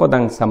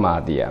Sikkhapadang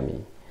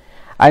Samadhiyami.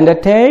 I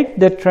undertake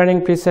the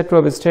training precept to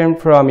abstain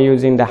from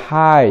using the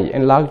high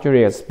and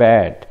luxurious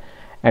bed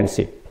and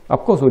sit.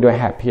 Of course, we don't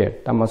have here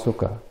Dhamma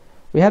Sukha.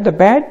 We have the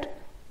bed,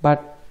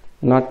 but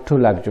not too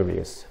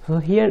luxurious. So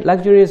here,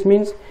 luxurious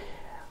means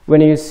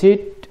when you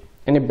sit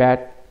in a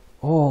bed,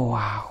 oh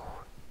wow,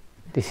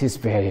 this is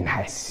very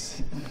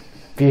nice,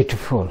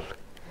 beautiful.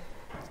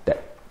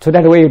 So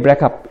that way you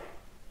break up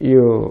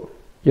your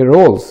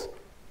roles.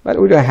 But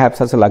we don't have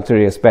such a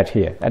luxurious bed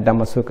here at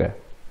Dhamma Sukha,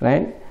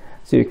 right?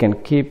 So you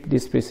can keep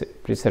this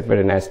precept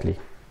very nicely.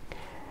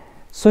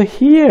 So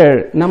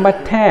here, number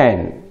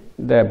 10,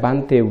 the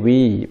Bhante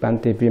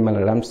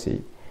Vimala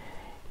Ramsi,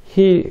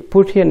 he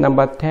put here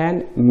number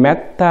 10,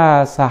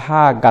 Metta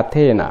Saha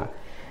Gathena,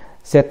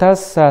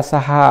 Setasa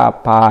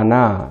Saha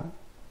Pana,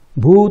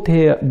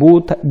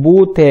 Bhutenu,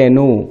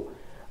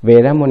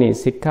 Veramuni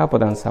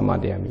Sikkhapadang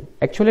Samadhiyami.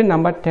 Actually,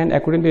 number 10,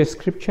 according to the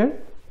scripture,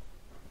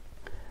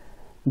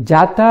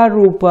 Jata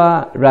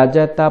Rupa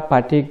Rajata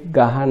Patik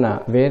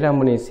Gahana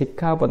Veramuni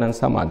Sikkhapadang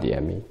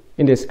Samadhiyami.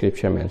 In the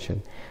scripture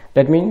mentioned.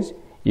 That means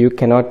you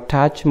cannot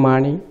touch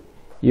money,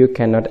 you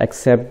cannot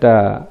accept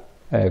the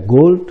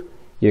gold,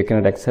 you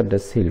cannot accept the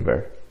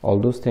silver. All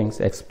those things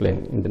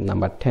explained in the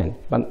number 10.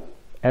 But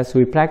as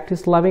we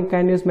practice loving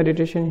kindness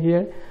meditation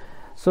here,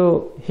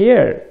 so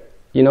here,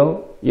 you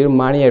know, your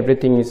money,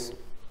 everything is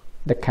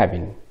the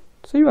cabin.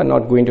 So you are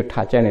not going to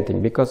touch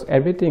anything because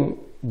everything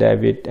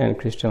David and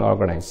Christian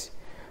organize.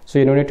 So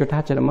you don't need to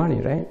touch the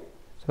money, right?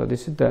 So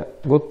this is the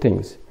good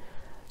things.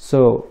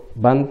 So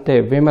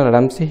Bhante Vimala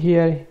Ramsi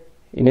here,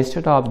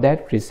 instead of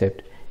that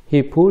precept,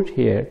 he put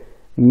here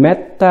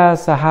Metta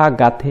Saha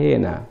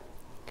Gathena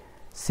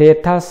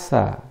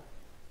Setasa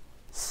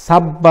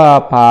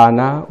Sabba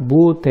Pana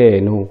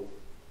Bhutenu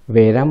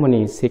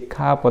Veramuni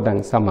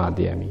Sikkhapadang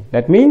Samadhiyami.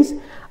 That means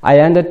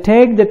I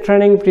undertake the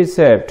training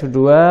precept to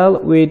dwell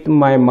with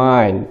my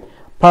mind,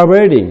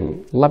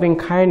 pervading loving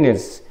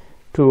kindness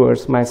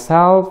towards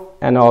myself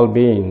and all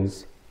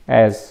beings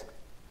as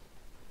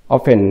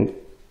often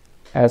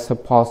as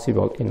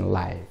possible in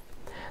life.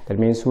 That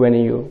means when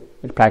you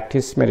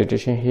practice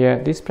meditation here,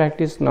 this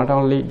practice not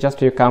only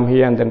just you come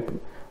here and then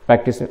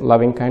practice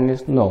loving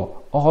kindness,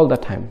 no, all the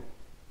time.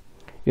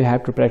 You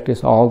have to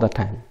practice all the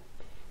time.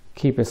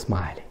 Keep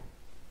smiling.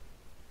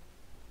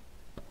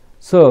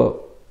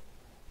 So,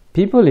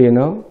 people, you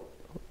know,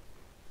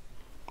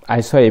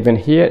 I saw even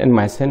here in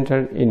my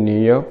center in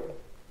New York,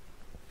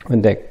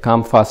 when they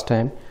come first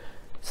time,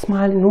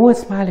 smiling, no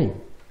smiling.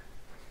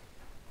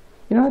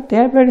 You know, they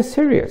are very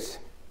serious.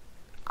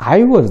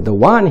 I was the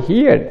one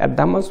here at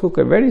Dhamma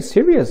Sukha, very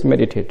serious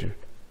meditator.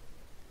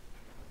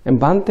 And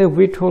Bhante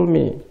V told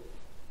me,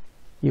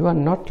 you are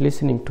not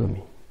listening to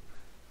me.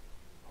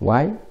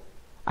 Why?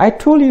 I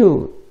told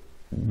you,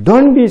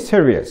 don't be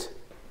serious.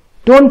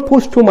 Don't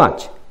push too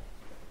much.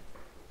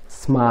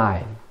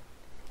 Smile.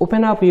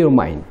 Open up your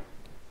mind.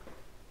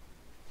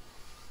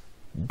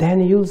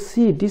 Then you'll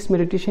see this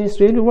meditation is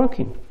really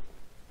working.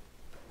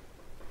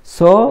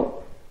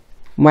 So,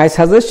 my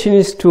suggestion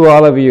is to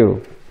all of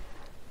you,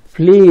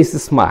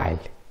 please smile.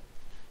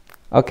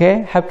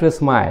 Okay, have to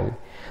smile.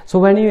 So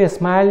when you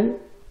smile,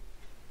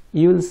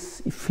 you will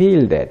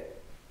feel that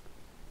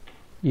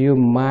your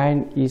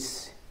mind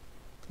is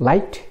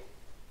light,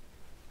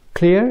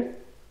 clear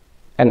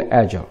and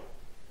agile.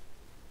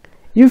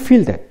 You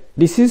feel that.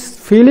 This is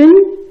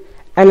feeling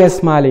and a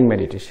smiling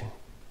meditation.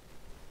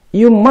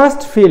 You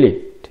must feel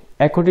it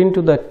according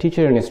to the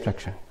teacher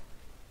instruction,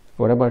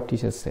 whatever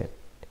teacher said.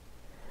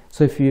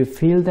 So if you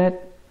feel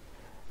that,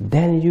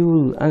 then you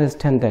will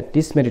understand that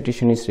this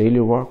meditation is really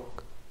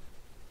work.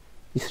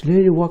 It's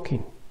really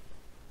working,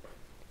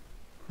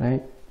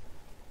 right?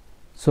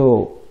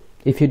 So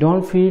if you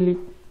don't feel it,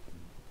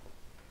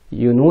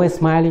 you know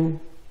smiling,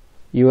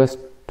 you are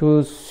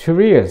too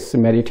serious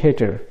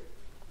meditator,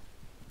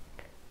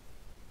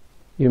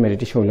 your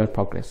meditation will not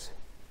progress.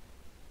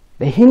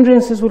 The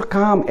hindrances will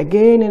come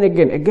again and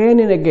again, again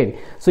and again.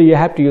 So you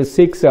have to use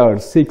 6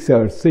 hours, 6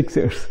 hours, 6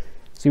 hours.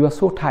 So you are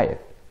so tired.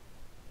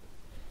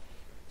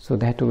 So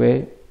that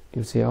way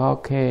you say,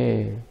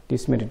 okay,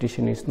 this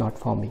meditation is not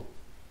for me.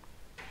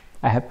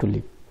 I have to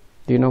leave.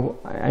 Do you know,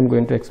 I'm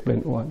going to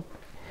explain one.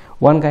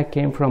 One guy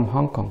came from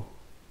Hong Kong.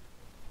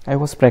 I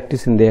was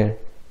practicing there.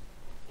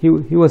 He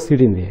was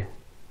sitting there.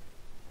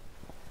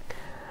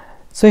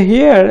 So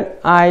here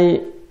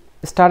I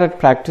started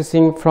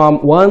practicing from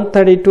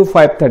 1:30 to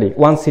 5:30,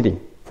 one sitting,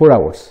 4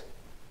 hours.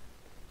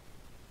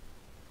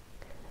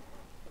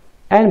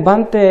 And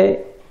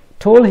Bhante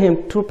told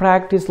him to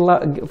practice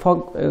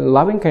for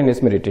loving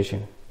kindness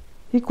meditation.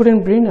 He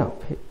couldn't bring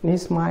up in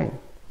his mind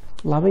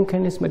loving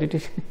kindness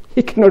meditation.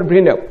 He cannot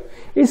bring up.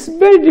 It's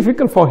very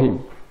difficult for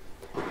him.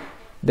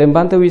 Then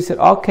Bhante, we said,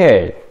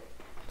 okay,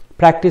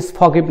 practice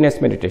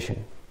forgiveness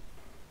meditation.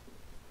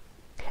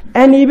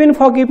 And even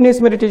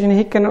forgiveness meditation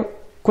he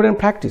couldn't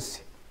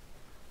practice.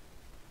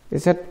 He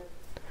said,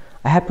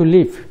 I have to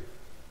leave.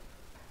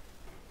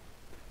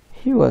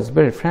 He was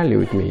very friendly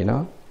with me, you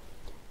know.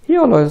 He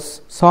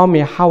always saw me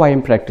how I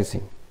am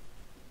practicing.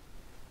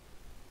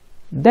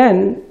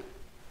 Then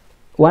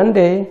one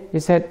day he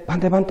said,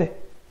 Bhante,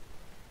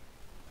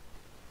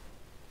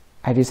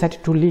 I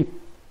decided to leave.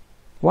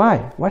 Why?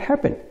 What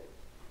happened?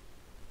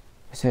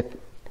 He said,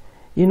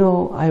 you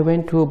know, I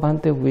went to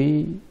Bhante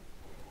V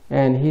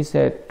and he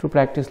said to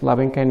practice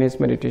loving kindness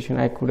meditation.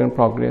 I couldn't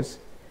progress.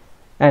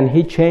 And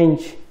he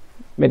changed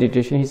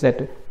meditation. He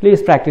said,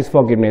 please practice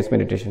forgiveness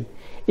meditation.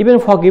 Even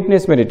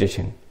forgiveness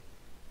meditation,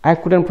 I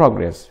couldn't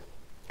progress.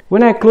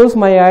 When I closed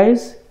my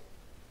eyes,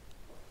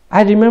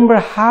 I remember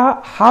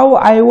how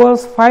I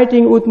was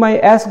fighting with my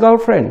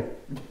ex-girlfriend.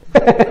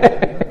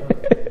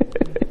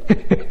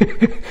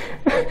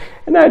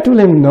 And I told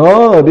him,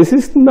 no, this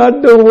is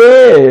not the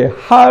way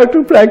how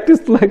to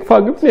practice like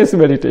forgiveness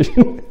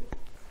meditation.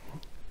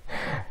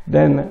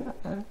 Then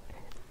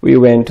we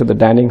went to the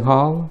dining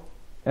hall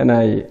and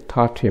I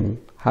taught him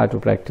how to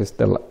practice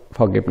the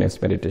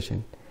forgiveness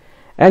meditation.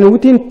 And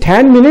within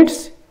 10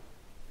 minutes,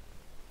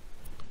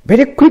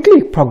 very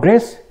quickly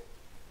progress.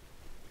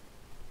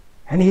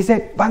 And he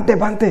said,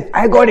 Bhante,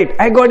 I got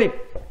it.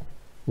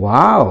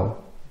 Wow,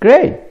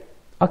 great.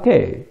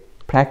 Okay,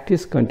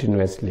 practice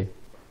continuously.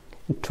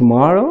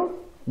 Tomorrow,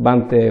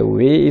 Bhante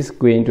V is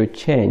going to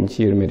change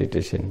your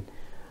meditation.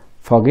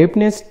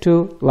 Forgiveness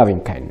to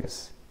loving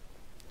kindness.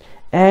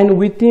 And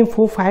within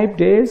 4-5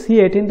 days,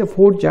 he attained the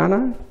 4th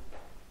jhana.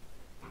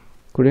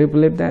 Could you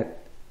believe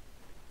that?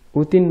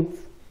 Within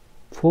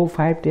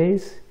 4-5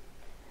 days.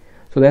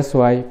 So that's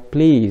why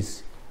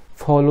please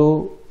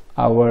follow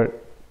our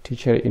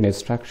teacher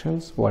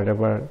instructions,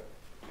 whatever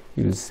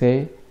you'll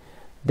say.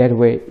 That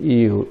way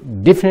you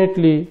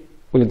definitely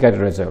will get a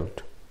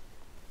result.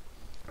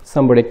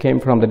 Somebody came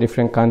from the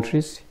different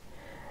countries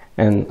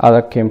and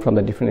other came from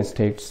the different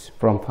states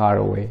from far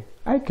away.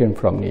 I came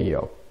from New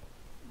York.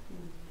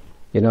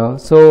 You know,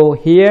 so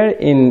here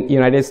in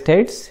United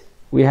States,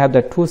 we have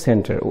the 2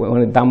 centers.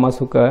 One Dhamma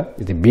Sukha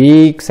is a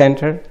big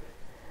center.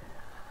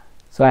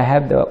 So I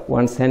have the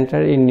one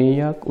center in New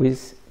York which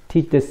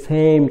teach the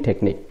same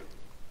technique,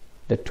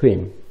 the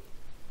TWIM,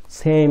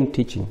 same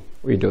teaching,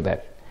 we do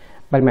that.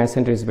 But my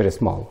center is very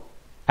small.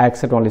 I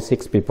accept only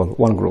 6 people,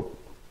 one group.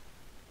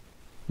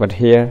 But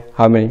here,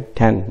 how many?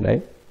 10,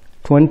 right?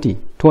 20.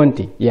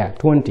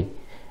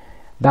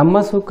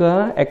 Dhamma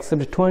Sukha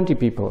accepts 20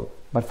 people.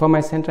 But for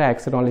my center, I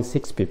accept only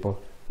 6 people,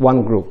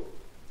 one group,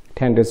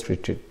 10 days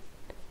retreat.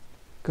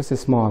 Because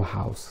it's a small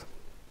house,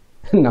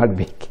 not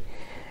big.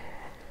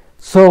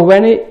 So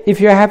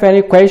if you have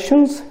any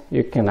questions,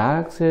 you can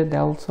ask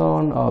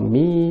Delson or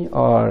me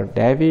or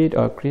David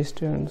or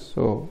Christian.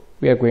 So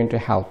we are going to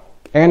help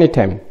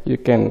anytime. You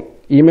can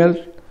email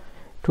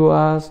to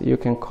us, you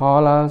can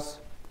call us,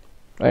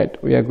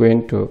 right? We are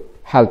going to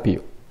help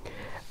you.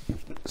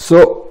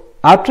 So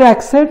after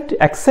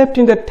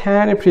accepting the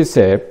 10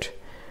 precepts,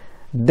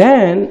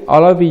 then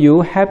all of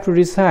you have to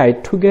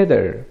recite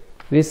together,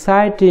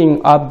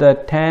 reciting of the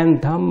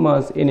 10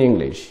 Dhammas in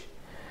English.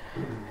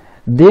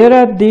 There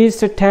are these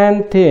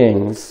 10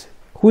 things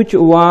which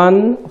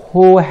one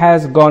who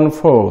has gone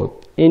forth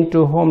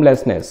into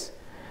homelessness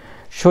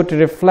should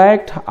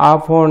reflect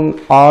upon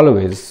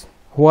always,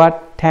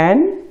 What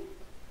 10?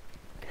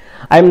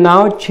 I am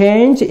now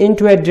changed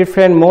into a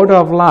different mode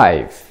of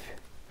life.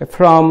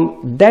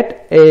 From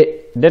that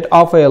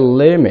of a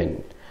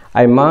layman,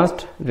 I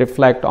must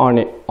reflect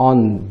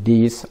on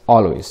these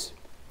always.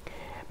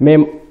 May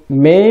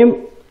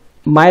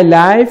my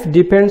life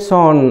depends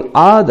on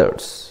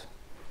others.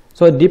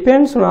 So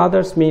depends on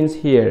others means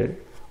here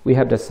we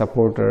have the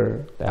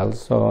supporter,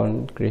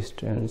 Delson,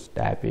 Christians,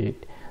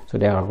 David. So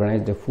they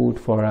organize the food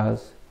for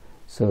us.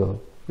 So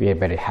we are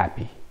very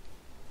happy.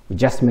 We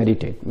just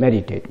meditate.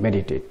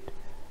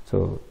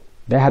 So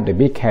they have the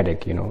big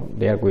headache,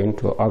 they are going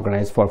to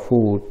organize for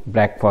food,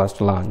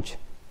 breakfast, lunch.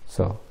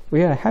 So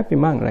we are a happy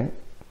monk, right?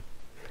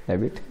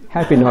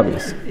 Happy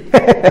novice.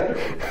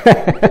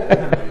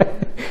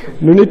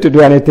 No need to do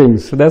anything.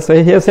 So that's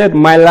why he said,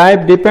 my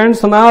life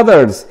depends on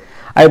others.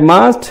 I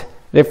must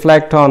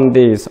reflect on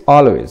this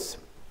always.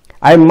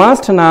 I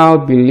must now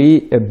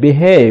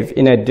behave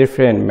in a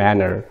different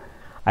manner.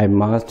 I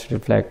must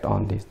reflect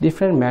on this.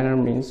 Different manner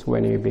means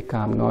when you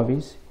become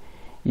novice,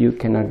 you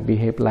cannot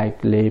behave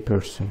like lay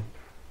person.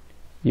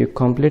 You're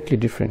completely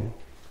different.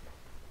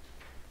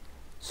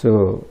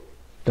 So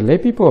the lay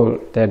people,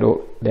 they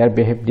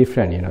behave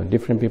different,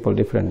 different people,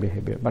 different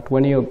behavior. But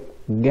when you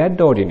get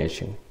the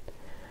ordination,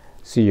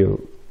 so your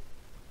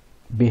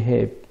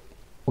behave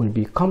will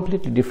be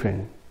completely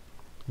different.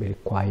 Very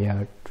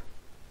quiet,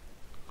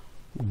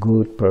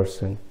 good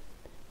person,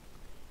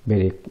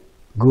 very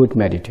good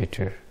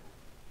meditator,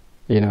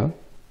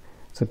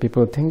 So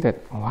people think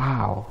that,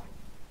 wow,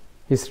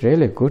 he's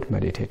really a good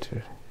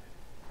meditator.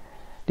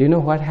 Do you know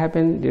what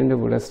happened during the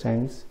Buddha's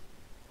times?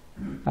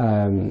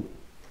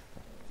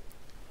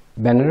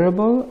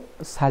 Venerable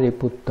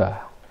Sariputta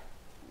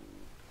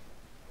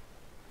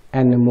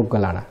and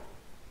Moggallana.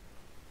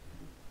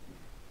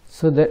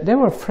 So they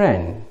were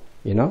friends,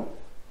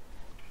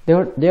 They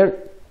are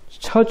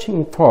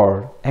searching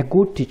for a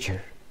good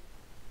teacher.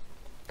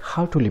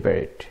 How to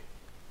liberate?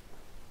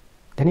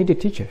 They need a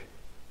teacher.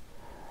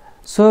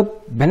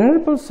 So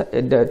Venerable,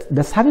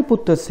 the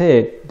Sariputta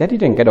said, they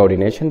didn't get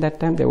ordination that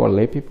time, they were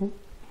lay people.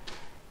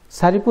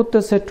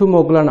 Sariputta said to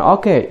Moggallana,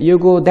 okay, you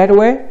go that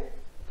way,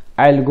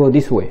 I'll go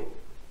this way.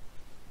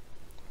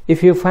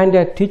 If you find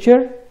a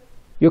teacher,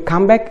 you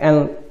come back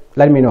and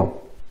let me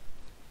know.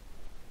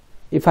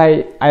 If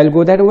I'll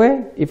go that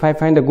way, if I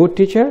find a good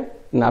teacher,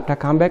 and after I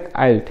come back,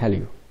 I'll tell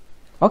you.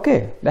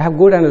 Okay, they have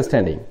good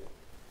understanding,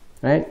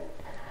 right?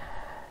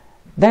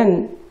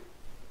 Then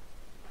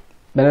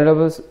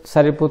Venerable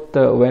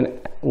Sariputta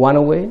went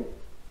one way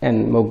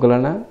and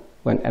Moggallana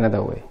went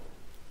another way.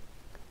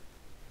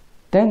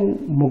 Then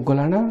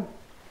Moggallana,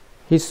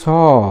 he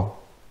saw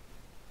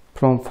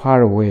from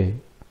far away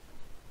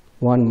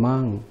one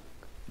monk,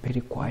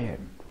 very quiet,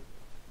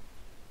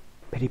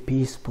 very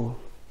peaceful.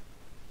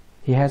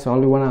 He has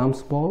only one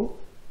alms bowl,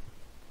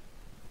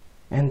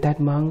 and that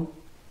monk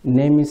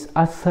name is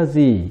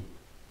Asaji.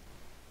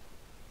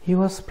 He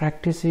was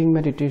practicing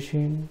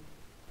meditation,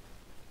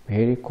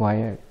 very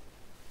quiet,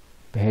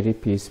 very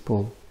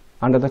peaceful,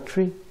 under the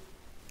tree.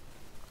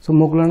 So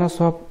Moggallana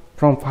saw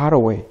from far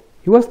away.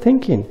 He was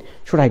thinking,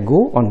 should I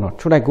go or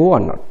not? Should I go or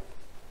not?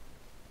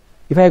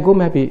 If I go,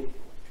 maybe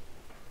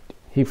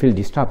he feel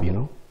disturbed,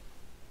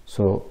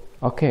 So,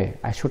 okay,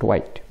 I should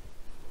wait.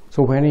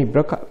 So when he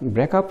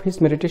break up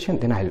his meditation,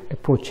 then I'll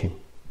approach him.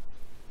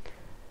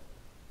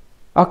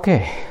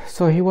 Okay,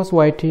 so he was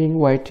waiting.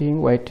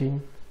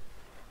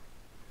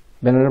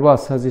 Venerable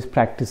Asaji is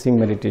practicing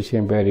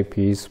meditation very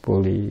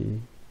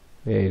peacefully,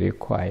 very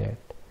quiet.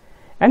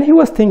 And he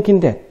was thinking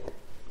that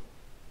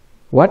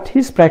what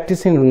he's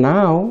practicing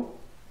now,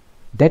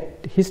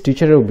 that his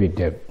teacher will be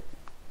the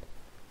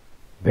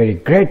very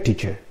great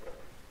teacher.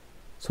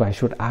 So I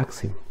should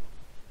ask him.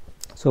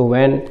 So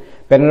when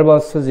Venerable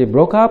Asaji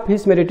broke up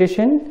his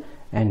meditation,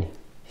 and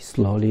he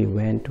slowly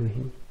went to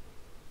him.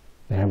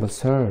 Venerable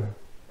Sir,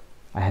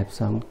 I have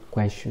some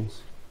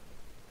questions.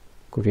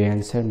 Could you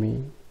answer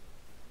me?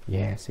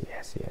 Yes.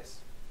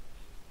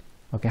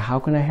 Okay, how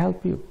can I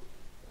help you?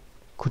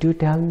 Could you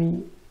tell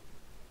me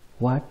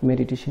what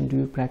meditation do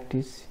you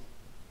practice?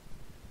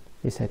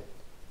 He said,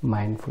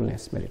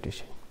 mindfulness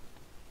meditation.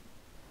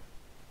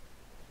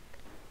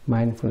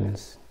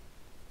 Mindfulness.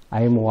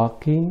 I am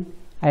walking,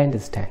 I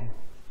understand.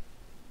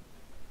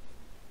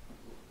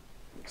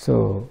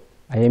 So,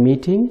 I am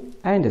eating,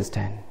 I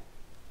understand.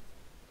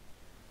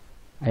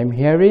 I am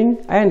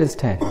hearing, I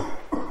understand.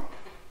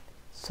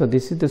 So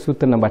this is the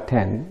sutta number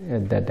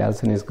 10 that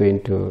Delson is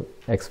going to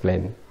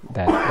explain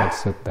that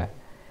sutta.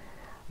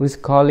 We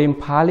call him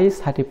Pali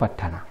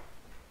Satipatthana,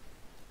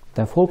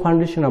 the four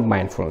foundation of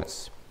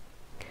mindfulness.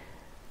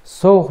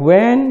 So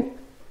when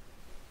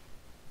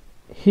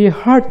he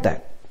heard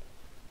that,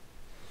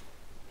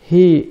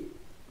 he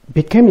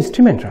became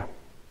instrumental.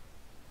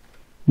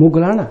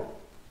 Moggallana,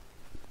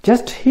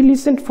 just he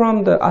listened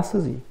from the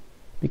Asaji,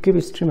 became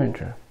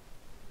instrumental.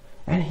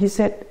 And he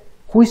said,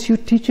 who is your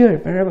teacher,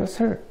 Venerable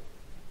Sir?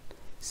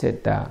 He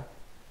said, the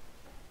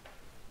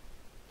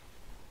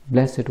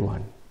Blessed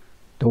One,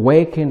 the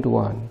Awakened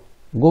One,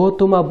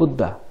 Gautama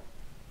Buddha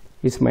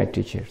is my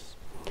teachers.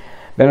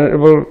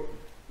 Venerable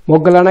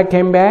Moggallana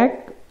came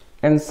back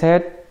and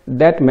said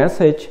that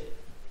message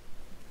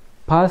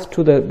passed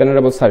to the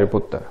Venerable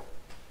Sariputta.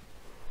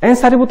 And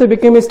Sariputta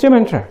became a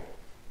stream-enterer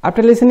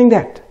after listening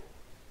that.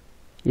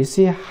 You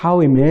see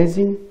how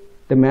amazing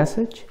the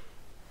message?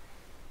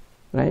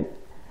 Right?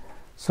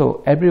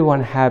 So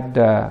everyone have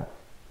the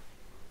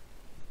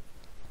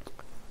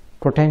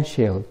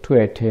potential to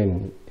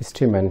attain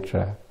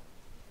stream-enterer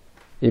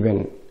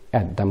even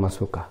at Dhamma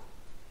Sukha.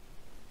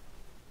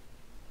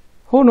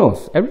 Who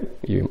knows?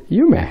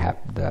 You may have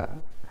the,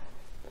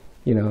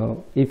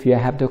 if you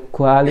have the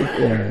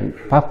quality,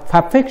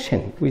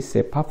 perfection, we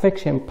say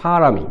perfection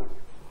parami,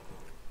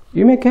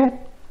 you may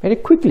get very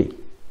quickly.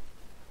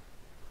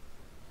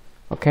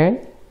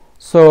 Okay?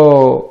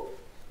 So,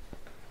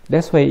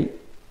 that's why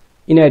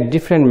in a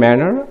different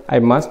manner, I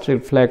must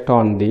reflect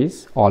on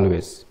this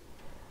always.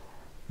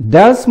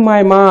 Does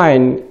my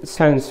mind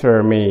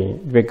censor me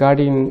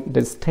regarding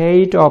the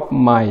state of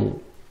my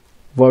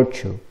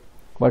virtue?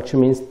 Virtue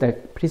means the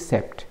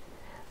precept.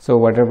 So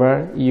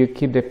whatever you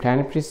keep the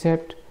 10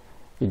 precept,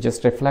 you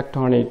just reflect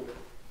on it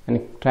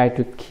and try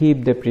to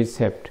keep the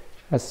precept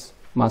as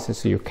much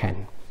as you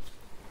can.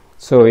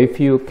 So if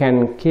you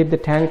can keep the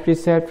 10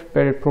 precept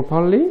very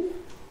properly,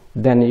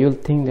 then you'll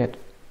think that,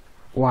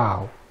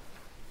 wow,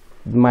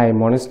 my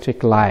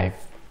monastic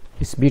life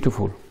is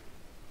beautiful.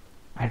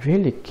 I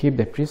really keep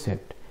the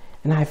precept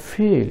and I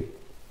feel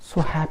so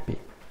happy.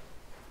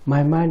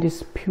 My mind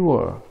is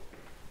pure.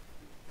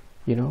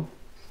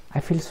 I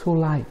feel so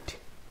light.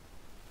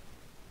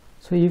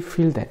 So you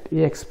feel that,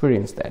 you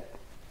experience that.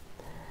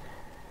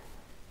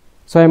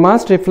 So I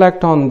must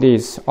reflect on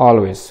this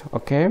always,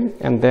 okay?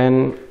 And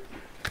then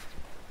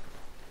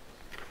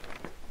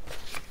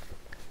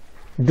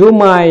do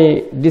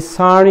my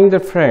discerning the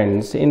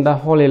friends in the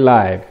holy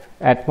life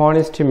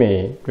admonish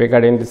me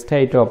regarding the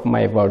state of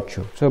my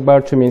virtue. So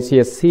virtue means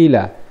here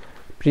sila,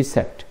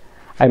 precept.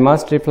 I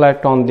must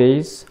reflect on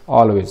this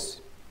always.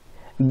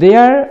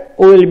 There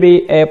will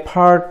be a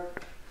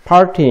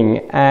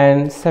parting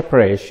and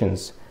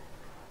separations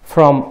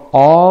from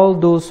all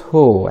those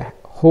who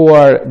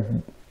are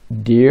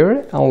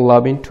dear and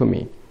loving to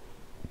me.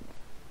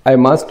 I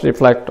must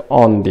reflect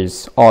on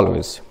this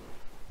always.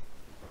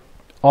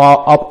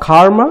 Of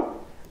karma,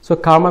 so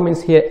karma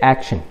means here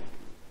action,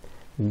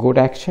 good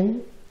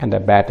action and a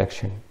bad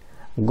action,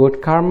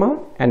 good karma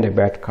and a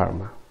bad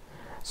karma.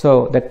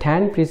 So the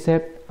 10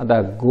 precepts are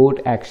the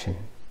good action,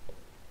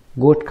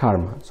 good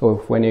karma. So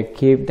when you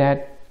keep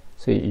that,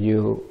 so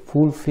you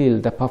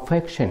fulfill the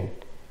perfection,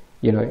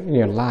 in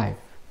your life.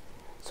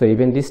 So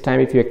even this time,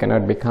 if you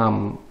cannot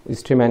become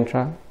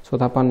stream-enterer,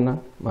 Sotapanna,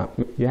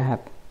 you have,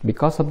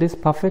 because of this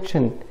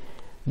perfection,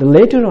 the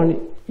later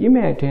on you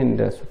may attain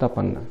the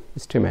Sotapanna,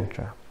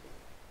 stream-enterer.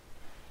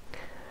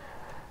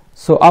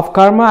 So of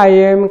karma I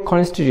am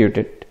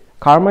constituted.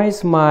 Karma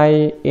is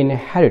my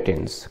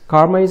inheritance.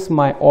 Karma is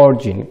my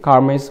origin.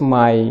 Karma is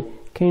my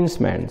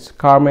kinsmen.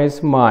 Karma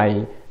is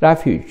my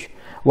refuge.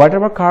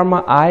 Whatever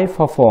karma I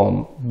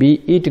perform,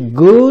 be it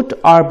good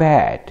or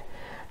bad,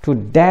 to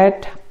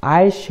that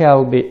I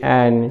shall be,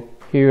 and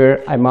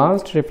here I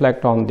must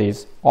reflect on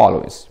this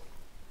always.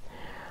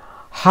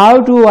 How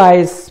do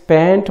I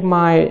spend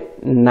my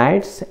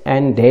nights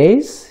and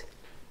days?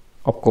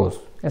 Of course,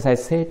 as I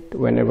said,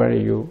 whenever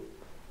you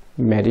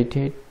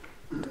meditate,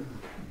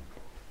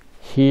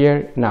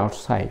 here and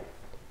outside,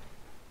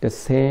 the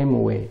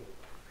same way,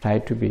 try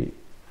to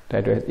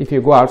if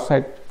you go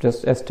outside, just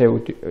stay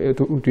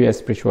with your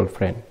spiritual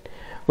friend.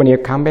 When you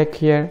come back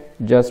here,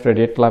 just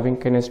radiate loving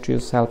kindness to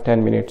yourself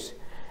 10 minutes,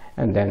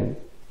 and then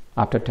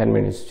after 10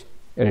 minutes,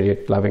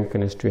 radiate loving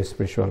kindness to your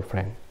spiritual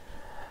friend.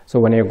 So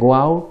when you go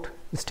out,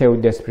 stay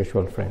with your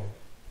spiritual friend,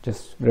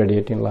 just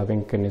radiating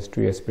loving kindness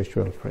to your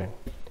spiritual friend.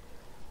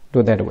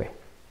 Do that way.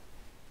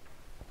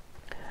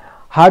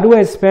 How do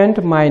I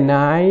spend my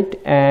night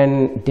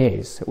and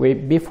days?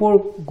 Before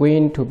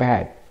going to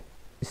bed,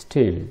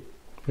 still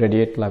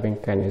radiate loving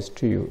kindness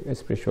to you, a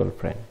spiritual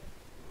friend.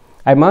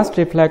 I must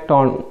reflect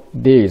on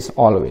this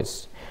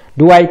always.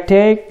 Do I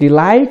take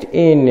delight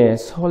in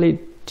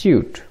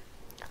solitude?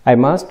 I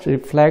must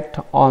reflect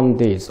on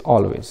this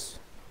always.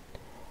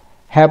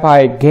 Have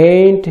I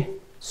gained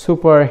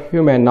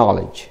superhuman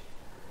knowledge,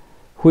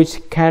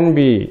 which can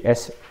be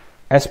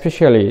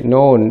especially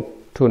known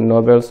to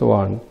noble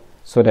ones,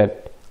 so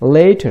that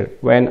later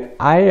when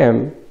I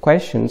am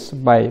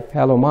questioned by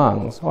fellow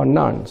monks or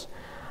nuns,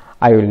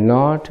 I will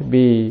not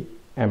be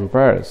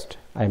embarrassed.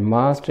 I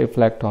must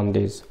reflect on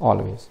this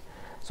always.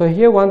 So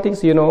here one thing,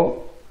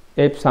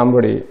 if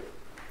somebody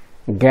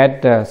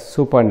get the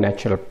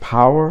supernatural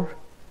power,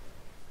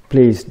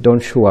 please don't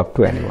show up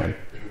to anyone.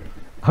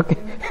 Okay?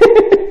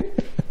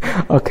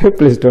 Okay,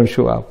 please don't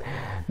show up.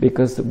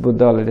 Because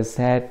Buddha already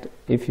said,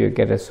 if you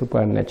get a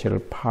supernatural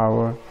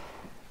power,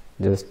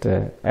 just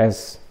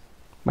as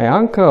my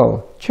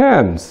uncle,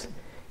 Chams,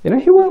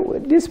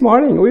 this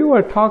morning we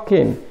were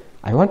talking,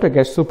 I want to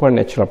get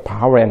supernatural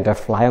power and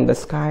fly on the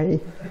sky.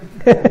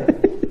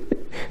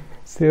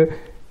 So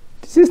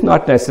this is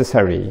not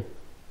necessary.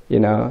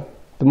 The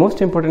most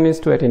important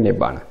is to attain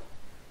Nibbana.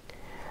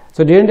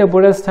 So during the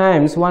Buddha's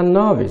times, one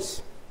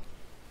novice,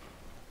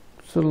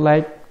 so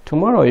like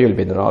tomorrow you'll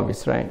be the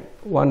novice, right?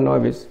 One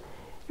novice,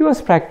 he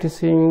was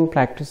practicing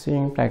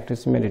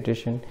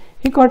meditation.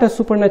 He got a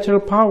supernatural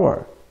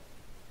power.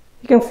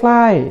 He can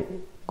fly,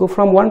 go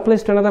from one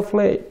place to another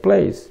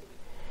place.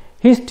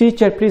 His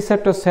teacher,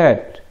 preceptor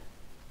said,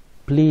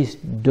 please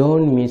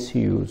don't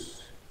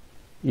misuse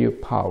your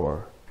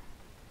power.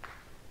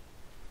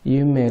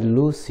 You may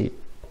lose it.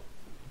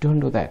 Don't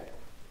do that.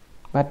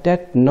 But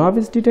that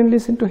novice didn't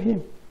listen to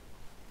him.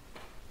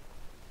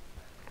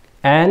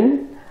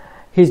 And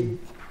he's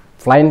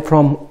flying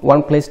from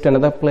one place to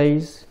another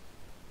place.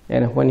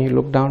 And when he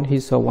looked down, he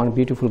saw one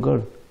beautiful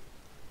girl.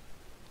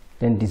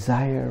 Then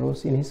desire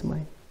arose in his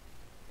mind.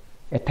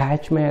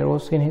 Attachment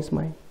arose in his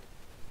mind.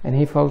 And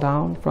he fell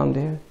down from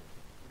there.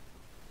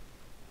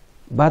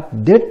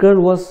 But that girl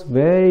was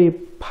very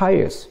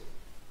pious,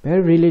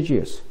 very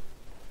religious.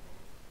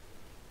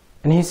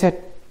 And he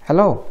said,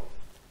 hello,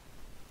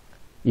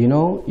 you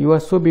know, you are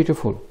so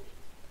beautiful.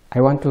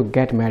 I want to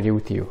get married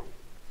with you.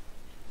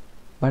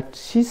 But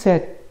she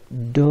said,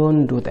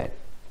 don't do that.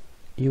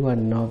 You are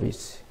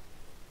novice.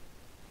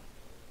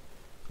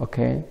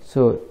 Okay,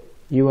 so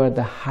you are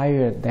the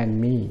higher than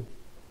me.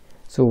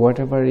 So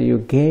whatever you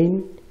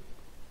gain,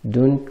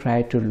 don't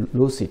try to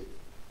lose it.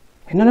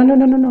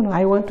 No,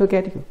 I want to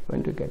get you.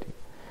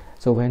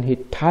 So when he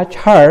touched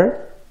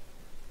her,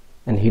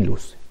 and he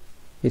lost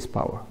his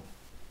power.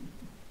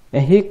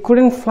 And he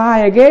couldn't fly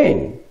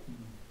again.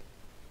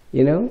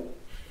 You know?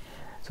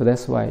 So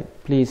that's why,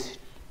 please,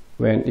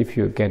 if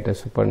you get the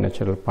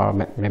supernatural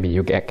power, maybe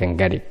you can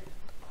get it.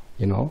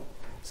 You know?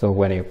 So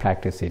when you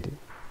practice it,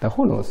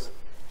 who knows?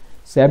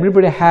 So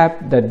everybody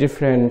have the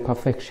different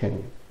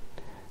perfection.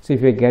 So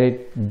if you get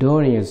it,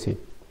 don't use it.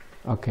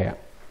 Okay,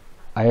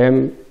 I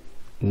am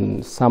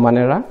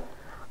Samenara.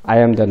 I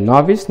am the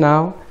novice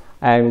now.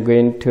 I am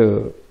going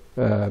to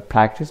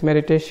practice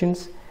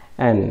meditations,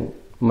 and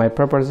my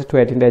purpose is to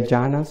attain the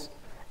jhanas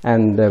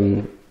and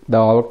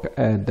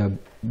the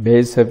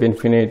base of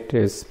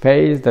infinite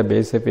space, the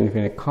base of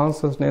infinite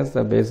consciousness,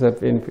 the base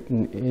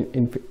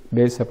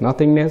of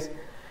nothingness,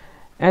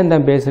 and the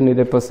base of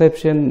neither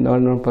perception nor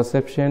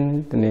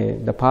non-perception,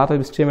 the path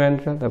of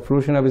Samenara, the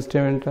fruition of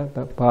Samenara,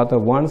 the path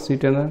of one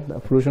Sitana, the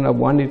fruition of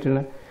one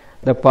Sitana,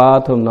 the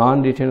path of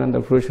non-returner,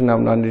 the fruition of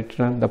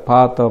non-returner, the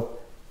path of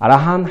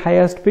Arahant,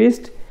 highest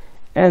beast,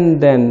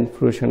 and then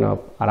fruition of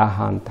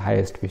Arahant,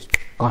 highest beast.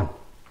 Gone.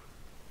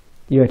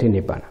 You attain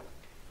Nibbana.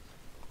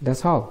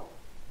 That's all.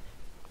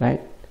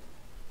 Right?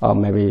 Or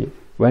maybe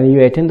when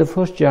you attain the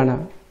first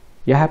jhana,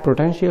 you have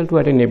potential to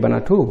attain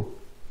Nibbana too.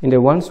 In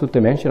the one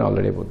sutta mentioned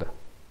already Buddha.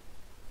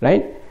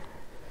 Right?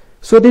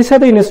 So these are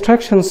the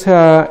instructions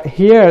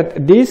here.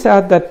 These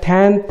are the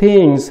 10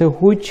 things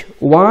which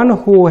one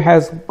who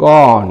has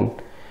gone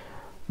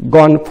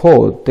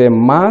forth, they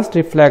must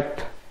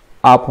reflect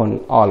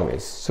upon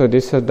always. So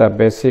these are the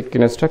basic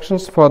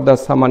instructions for the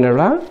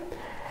Samenara.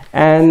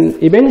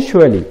 And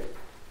eventually,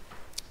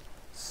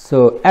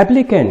 so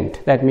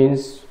applicant, that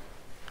means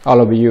all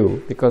of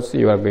you, because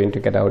you are going to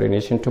get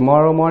ordination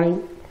tomorrow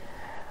morning.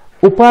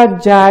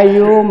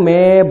 Upajayo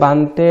me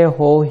Bhante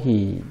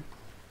hohi.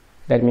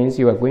 That means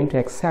you are going to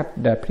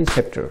accept the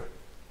preceptor,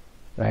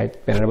 right?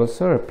 Venerable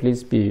Sir,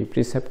 please be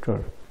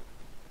preceptor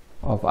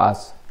of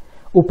us.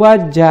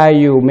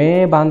 Upajayo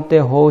me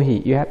Bhante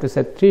hohi. You have to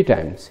say 3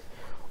 times.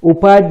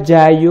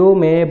 Upajayo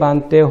me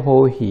Bhante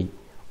hohi.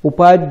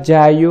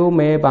 Upajayo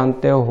me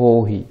Bhante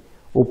hohi.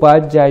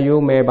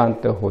 Upajayo me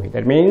Bhante hohi.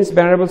 That means,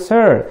 Venerable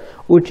Sir,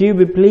 would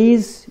you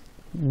please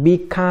be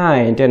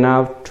kind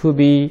enough to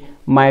be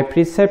my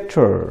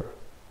preceptor?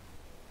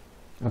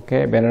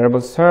 Okay,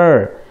 Venerable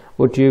Sir,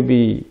 would you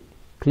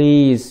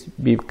please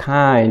be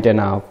kind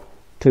enough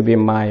to be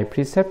my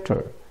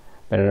preceptor?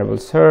 Venerable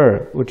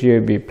Sir, would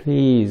you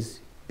please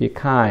be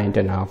kind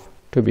enough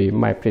to be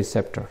my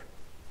preceptor?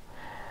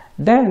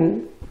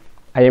 Then,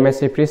 I am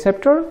as a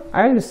preceptor,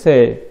 I will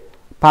say,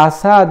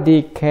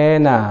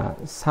 Pasadikena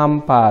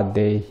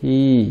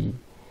sampadehi.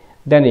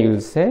 Then you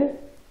will say,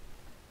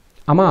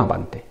 Ama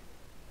Bhante.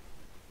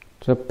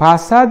 So,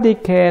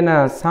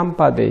 Pasadikena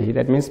sampadehi,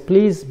 that means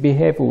please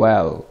behave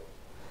well.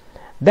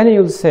 Then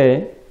you will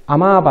say,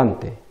 Ama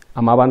Bhante.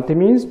 Ama Bhante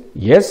means,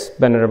 yes,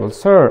 Venerable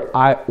Sir,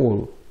 I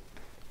will.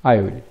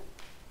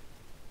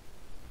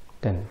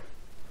 Then,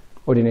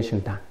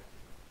 ordination done.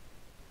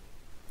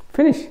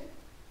 Finish.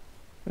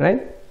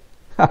 Right?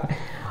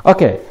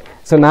 Okay.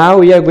 So now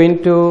we are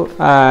going to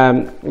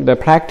the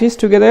practice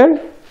together.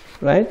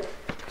 Right?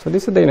 So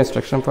this is the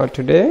instruction for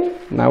today.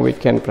 Now we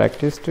can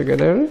practice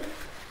together.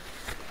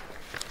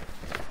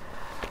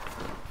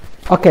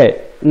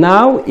 Okay.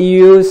 Now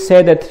you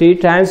say that 3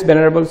 times,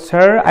 Venerable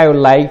Sir, I would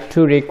like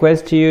to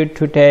request you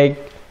to take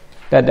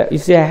that. You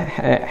see,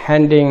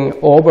 handing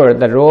over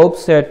the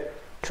robes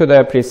to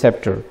the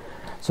preceptor.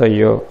 So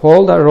you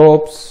hold the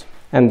robes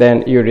and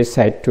then you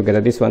recite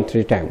together this one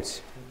 3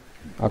 times.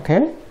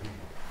 Okay.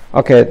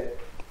 Okay.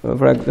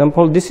 For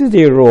example, this is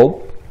your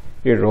robe,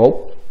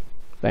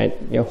 right?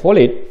 You hold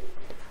it.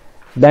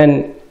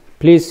 Then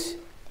please,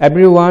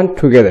 everyone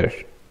together,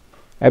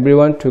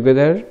 Everyone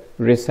together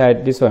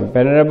recite this one.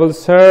 Venerable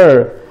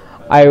Sir,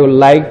 I would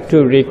like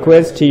to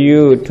request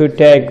you to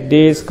take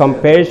this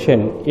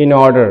compassion in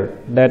order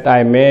that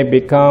I may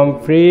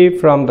become free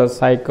from the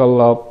cycle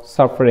of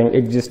suffering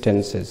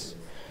existences.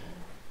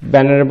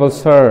 Venerable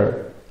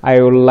Sir,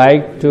 I would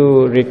like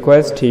to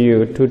request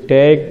you to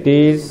take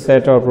this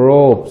set of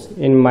robes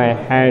in my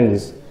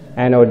hands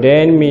and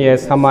ordain me a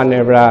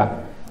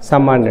Samenara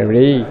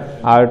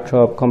out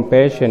of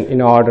compassion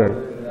in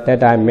order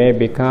that I may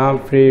become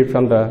free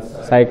from the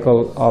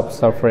cycle of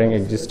suffering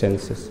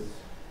existences.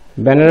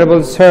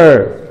 Venerable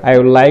Sir, I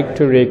would like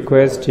to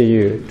request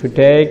you to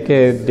take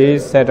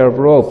this set of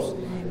robes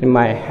in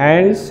my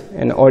hands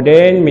and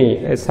ordain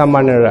me a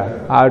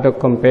Samenara out of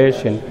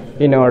compassion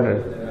in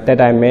order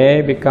that I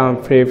may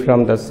become free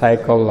from the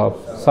cycle of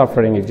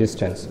suffering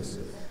existences.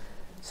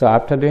 So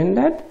after doing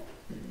that,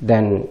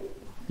 then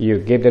you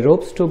give the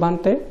robes to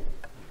Bhante,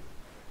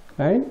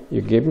 right?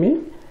 You give me,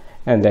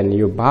 and then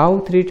you bow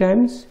 3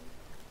 times.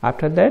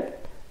 After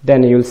that,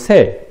 then you'll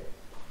say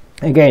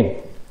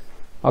again,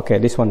 okay,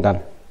 this one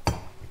done,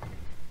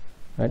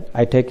 right?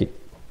 I take it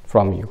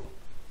from you.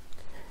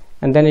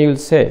 And then you'll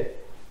say,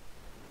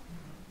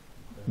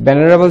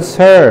 Venerable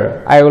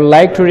Sir, I would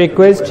like to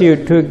request you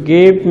to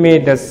give me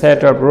the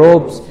set of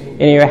robes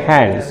in your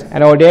hands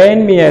and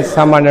ordain me as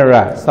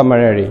Samenara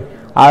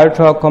out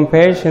of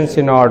compassion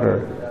in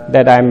order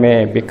that I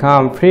may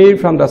become free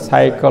from the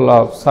cycle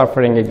of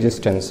suffering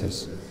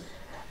existences.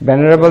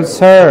 Venerable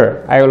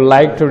Sir, I would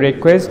like to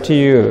request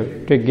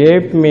you to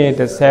give me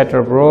the set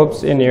of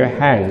robes in your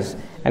hands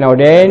and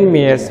ordain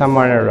me as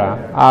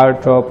Samenara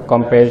out of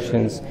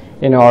compassion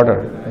in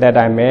order that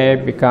I may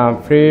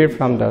become free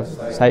from the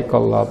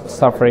cycle of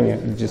suffering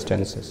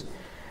existences.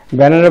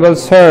 Venerable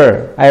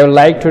Sir, I would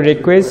like to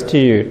request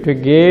you to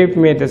give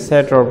me the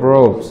set of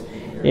robes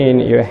in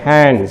your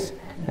hands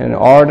and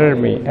order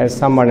me as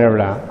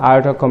Samenara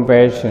out of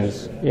compassion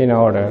in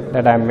order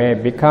that I may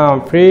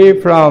become free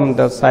from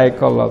the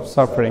cycle of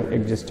suffering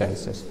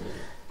existences.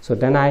 So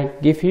then I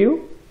give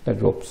you the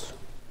robes,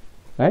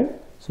 right?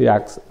 So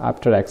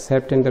after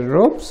accepting the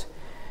robes,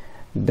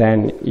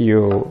 then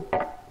you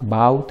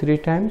bow 3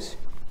 times,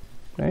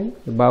 right?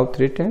 You bow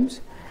 3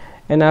 times,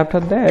 and after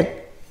that,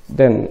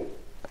 then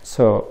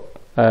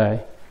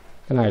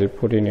I'll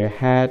put in your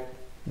hat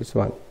this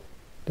one.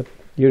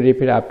 You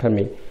repeat after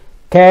me.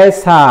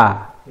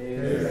 Kaisa.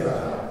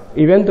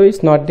 Even though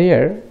it's not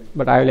there,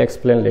 but I will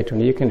explain later.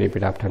 You can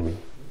repeat after me.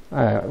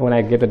 When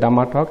I get the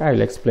Dhamma talk, I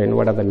will explain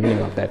what are the meaning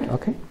of that.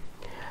 Okay.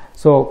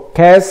 So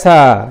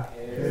Kaisa,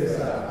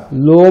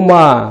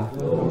 Loma,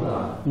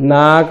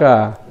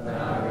 Naga,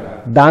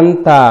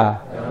 Danta,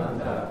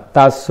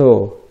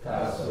 Tasso,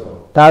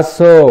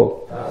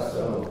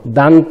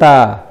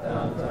 Danta,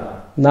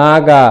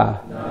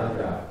 Naga,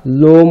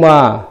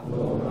 Loma,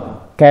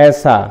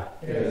 Kaisa,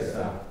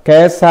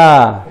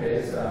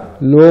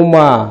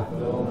 Loma,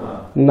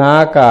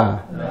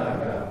 Naga,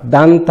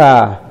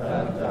 Danta,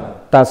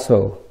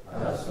 Tasso.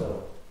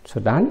 So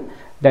done.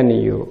 Then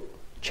you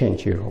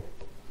change your robe.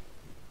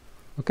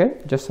 Okay,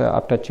 just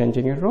after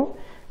changing your robe,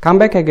 come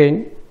back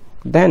again.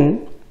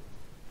 Then,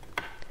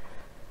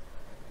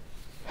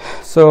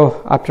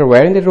 so after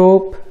wearing the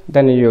robe,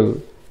 then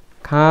you'll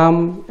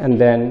come and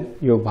then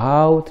you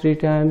bow 3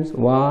 times,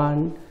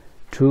 1,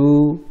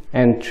 2,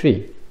 and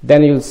 3.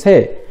 Then you'll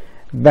say,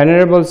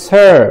 Venerable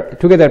Sir,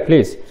 together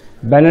please.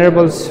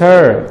 Venerable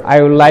Sir,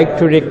 I would like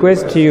to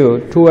request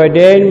you to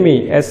ordain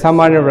me as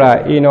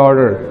Samenara in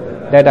order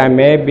that I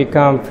may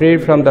become free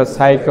from the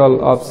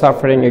cycle of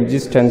suffering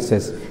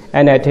existences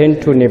and attain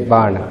to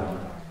Nibbana.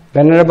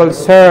 Venerable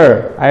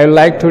Sir, I would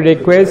like to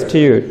request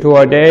you to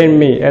ordain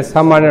me as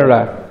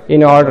Samenara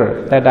in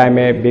order that I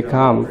may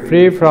become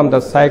free from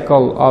the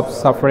cycle of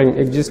suffering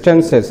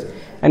existences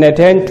and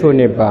attain to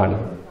Nibbana.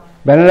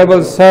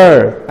 Venerable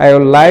Sir, I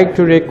would like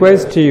to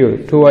request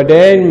you to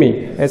ordain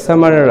me as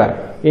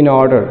Samenara in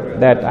order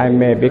that I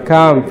may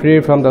become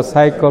free from the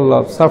cycle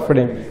of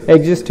suffering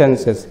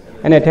existences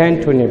and attain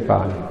to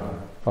Nibbana.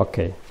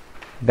 Okay.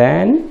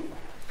 Then,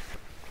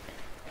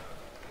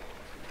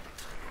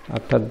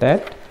 after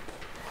that,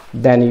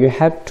 then you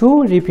have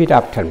to repeat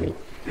after me.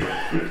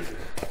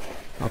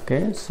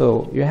 Okay,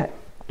 so you have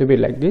to be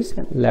like this,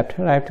 left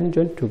hand, right hand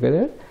joined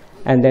together,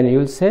 and then you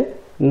will say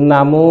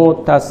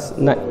Namo Tas.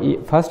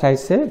 First I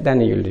say,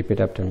 then you will repeat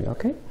after me.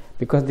 Okay,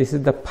 because this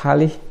is the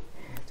Pali,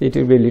 so it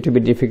will be a little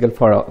bit difficult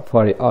for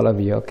all of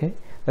you. Okay,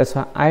 that's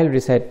why I'll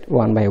recite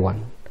one by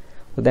one.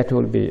 So that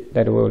will be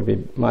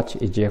much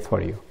easier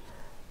for you.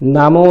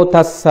 Namo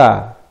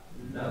Tassa,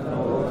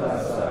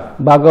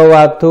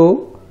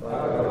 Bhagavatu,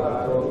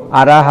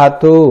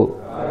 Arahatu,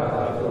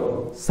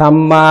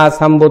 Samma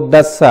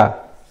Sambuddhassa.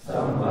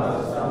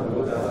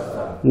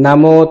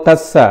 Namo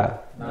Tassa,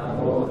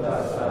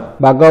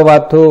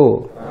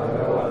 Bhagavatu,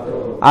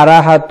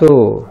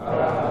 Arahatu,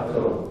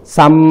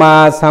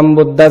 Samma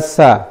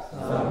Sambuddhassa.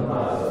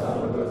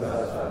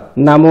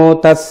 Namo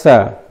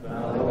Tassa,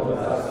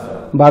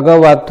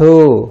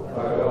 Bhagavatu,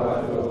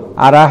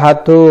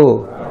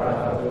 Arahatu,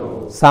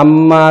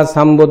 Samma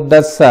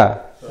Sambuddhassa.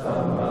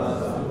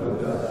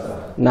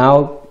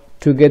 Now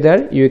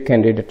together you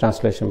can read the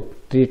translation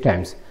 3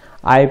 times.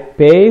 I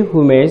pay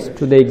homage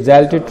to the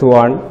Exalted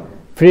One,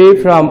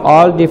 free from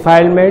all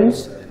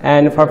defilements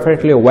and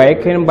perfectly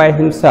awakened by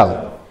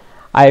himself.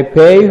 I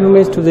pay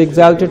homage to the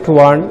Exalted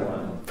One,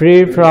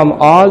 free from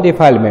all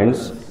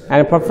defilements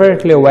and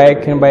perfectly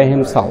awakened by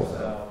himself.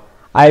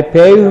 I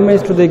pay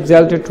homage to the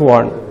Exalted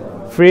One,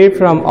 free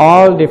from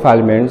all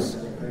defilements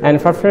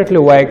and perfectly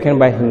awakened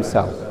by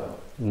himself.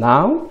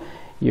 Now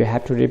you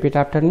have to repeat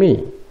after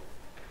me.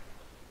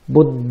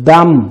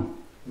 Buddham,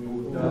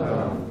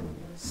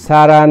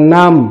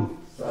 Saranam,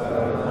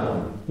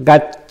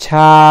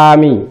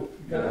 Gacchami,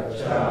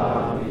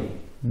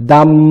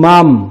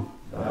 Dhammam,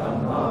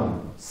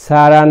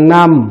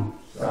 Saranam,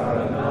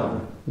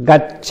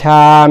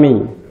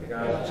 Gacchami,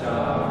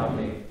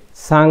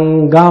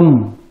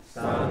 Sangham,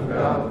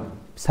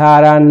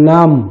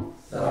 Saranam,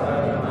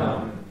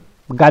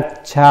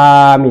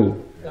 Gacchami,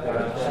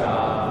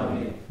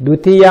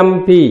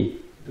 Dutiyampi,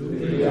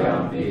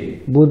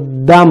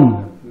 Buddham,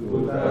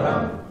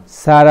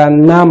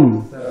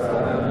 Saranam,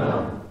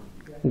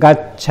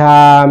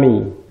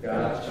 Gacchami,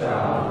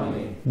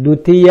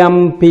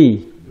 Dutiyampi,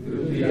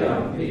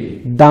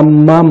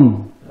 Dhammam,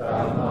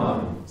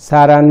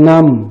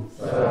 Saranam,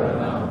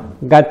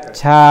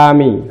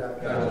 Gacchami,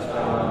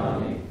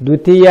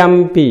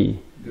 Dutiyampi,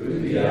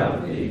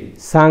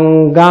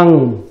 Sangham,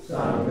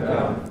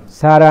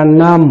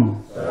 Saranam,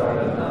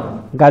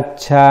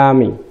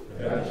 Gacchami,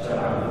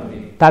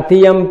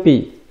 Tatiyampi,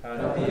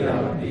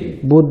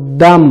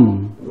 Buddham,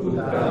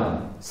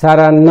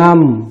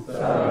 Saranam,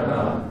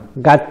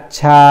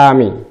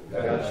 Gacchami,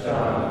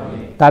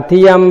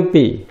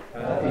 Tatiyampi,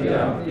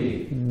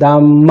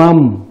 Dhammam,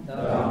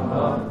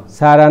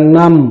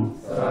 Saranam,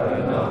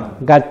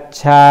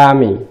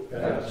 Gacchami,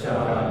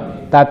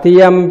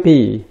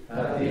 Tatiyampi,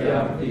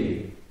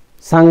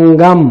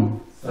 Sangham,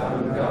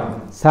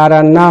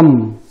 Saranam,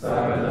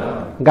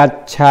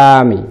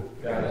 Gacchami.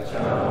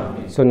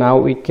 So now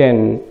we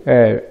can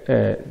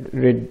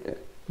read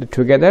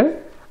together.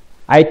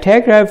 I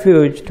take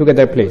refuge,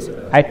 together please.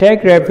 I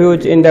take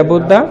refuge in the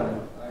Buddha.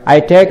 I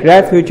take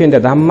refuge in the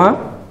Dhamma.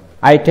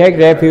 I take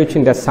refuge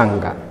in the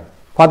Sangha.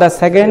 For the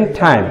second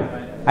time,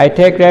 I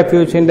take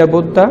refuge in the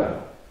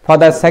Buddha. For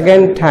the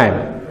second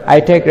time, I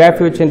take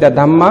refuge in the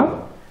Dhamma.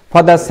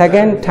 For the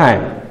second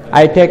time,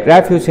 I take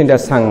refuge in the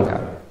Sangha.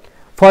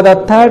 For the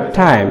third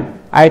time,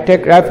 I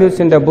take refuge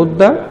in the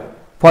Buddha.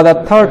 For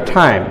the third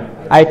time,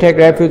 I take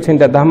refuge in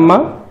the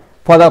Dhamma.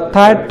 For the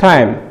third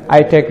time,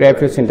 I take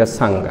refuge in the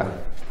Sangha.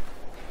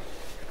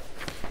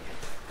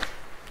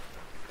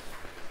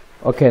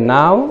 Okay,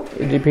 now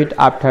repeat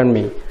after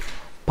me.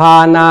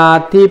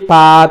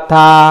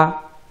 Panatipata,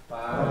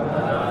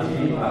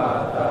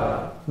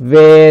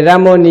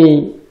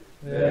 Veramani,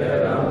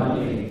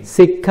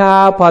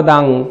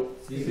 Sikkhapadang,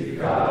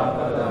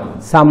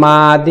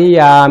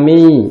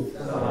 Samadhiyami.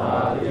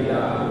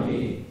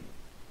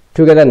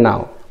 Together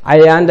now.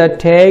 I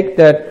undertake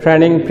the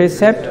training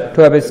precept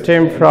to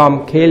abstain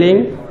from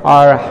killing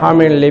or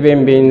harming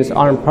living beings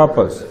on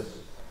purpose.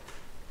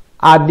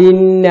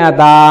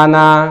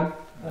 Adinyadana,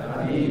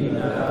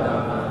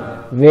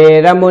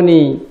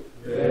 Veramani,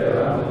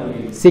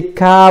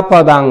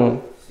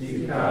 Sikkhapadang,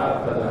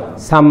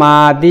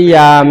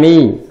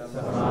 Samadhiyami.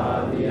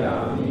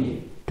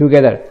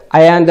 Together.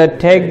 I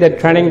undertake the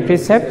training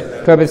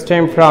precept to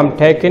abstain from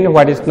taking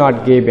what is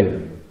not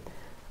given.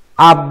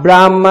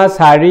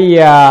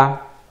 Abrahmasariya,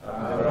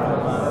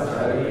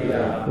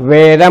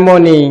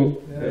 Veramani,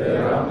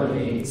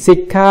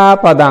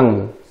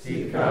 Sikkhapadang,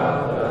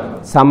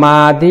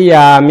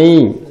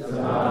 Samadhiyami.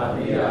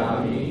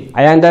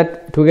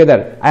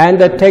 Together. I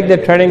undertake the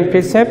training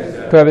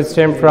precept to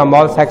abstain from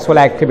all sexual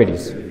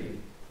activities.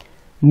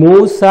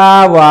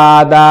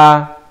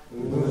 Musavada,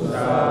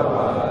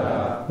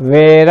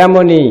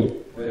 Veramani,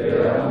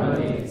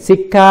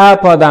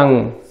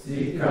 Sikkhapadang,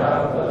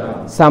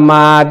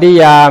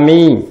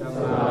 Samadhiyami.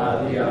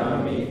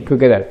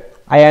 Together.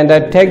 I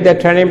undertake the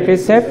training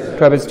precept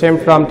to abstain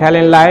from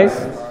telling lies,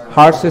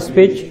 harsh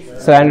speech,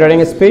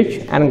 slandering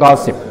speech, and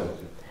gossip.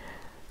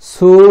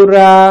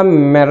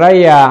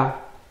 Surameraya,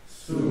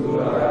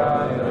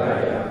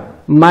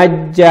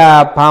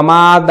 Majja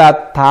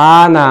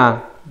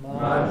Pamadatthana,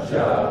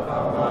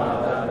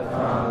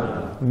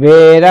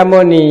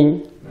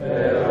 Veramani,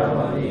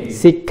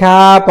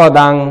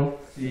 Sikkhapadang,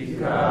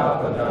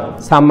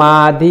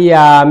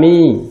 Samadhiyami.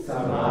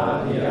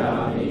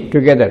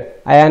 Together.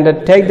 I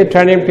undertake the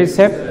training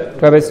precept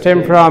to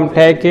abstain from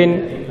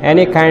taking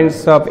any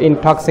kinds of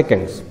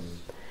intoxicants.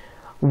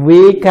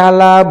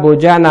 Vikala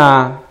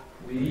Bhujana,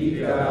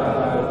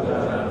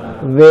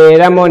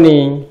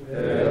 Veramani,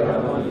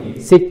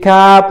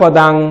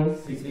 Sikkhapadang,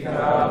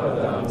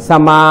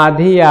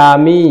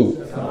 Samadhiyami.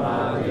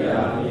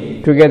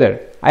 Together.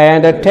 I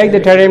undertake the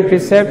training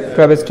precept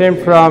to abstain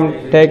from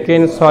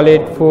taking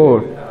solid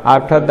food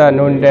after the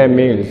noonday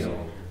meals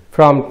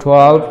from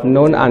 12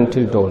 noon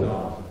until dawn.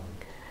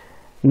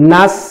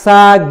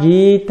 Nasa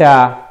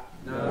Gita,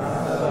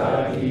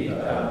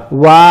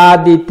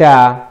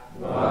 Vadita,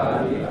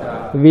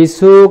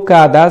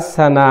 Visuka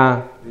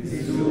Dasana,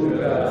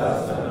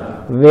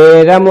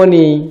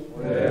 Veramuni,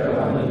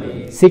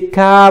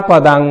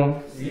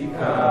 Sikkhapadang,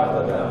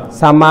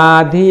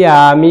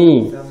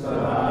 Samadhiyami.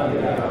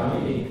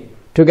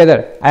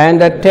 Together, I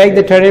undertake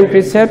the 13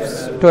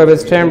 precepts to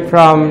abstain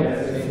from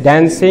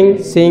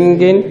dancing,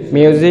 singing,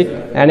 music,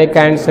 any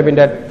kinds of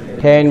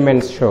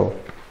entertainment show.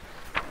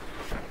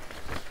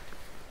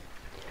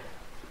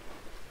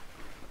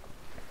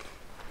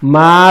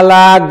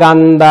 Mala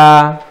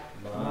Ganda,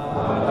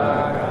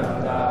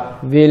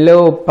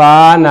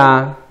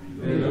 Vilupana,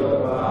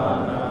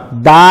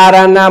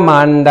 Dharana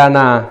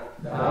Mandana,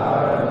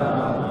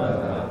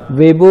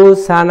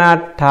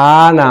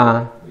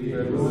 Vibhusanatthana,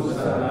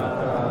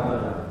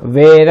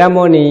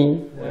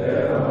 Veramuni,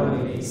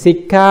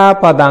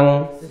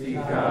 Sikkhapadang,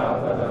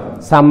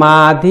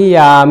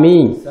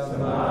 Samadhiyami.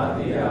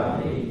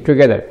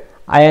 Together,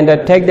 I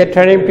undertake the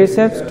 13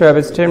 precepts to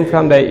abstain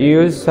from the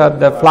use of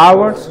the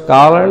flowers,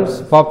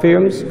 garlands,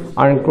 perfumes,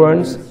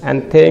 unguents,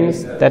 and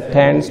things that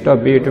tends to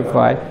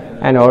beautify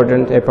and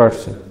ordain a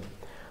person.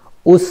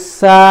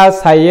 Ussa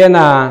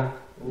Sayana,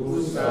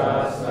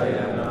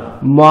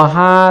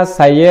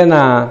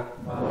 Mahasayana,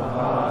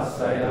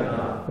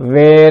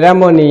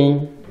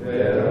 Veramuni,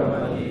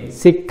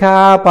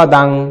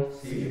 Sikkhapadang,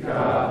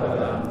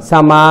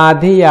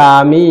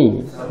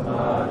 Samadhiyami.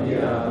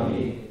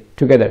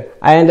 Together,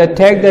 I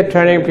undertake the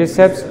 13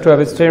 precepts to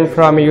abstain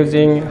from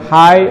using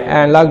high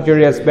and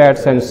luxurious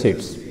beds and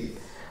seats.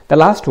 The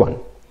last one.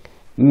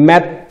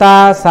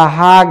 Metta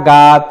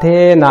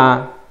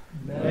Sahagathena,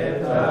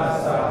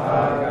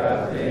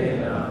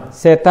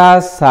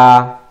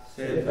 Setasa,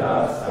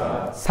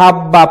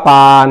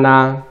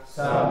 Sabbapana,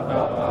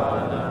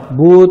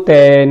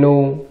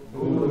 Bhutenu,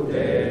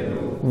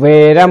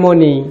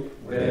 Veramuni,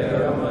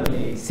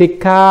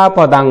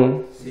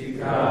 Sikkhapadang,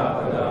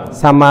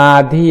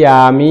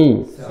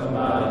 Samadhiyami.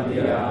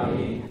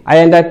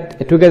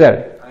 Together,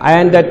 I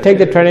undertake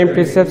the 13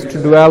 precepts to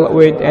dwell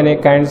with any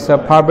kinds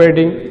of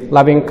forbidding,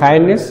 loving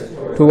kindness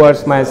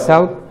towards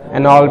myself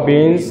and all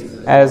beings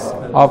as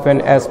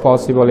often as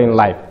possible in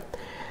life.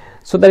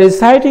 So the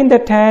reciting the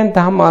 10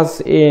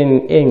 Dhammas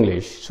in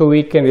English, so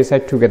we can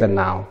recite together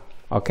now.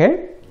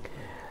 Okay?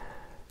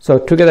 So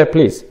together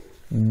please.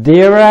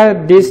 There are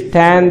these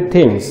 10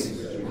 things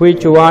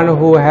which one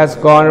who has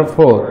gone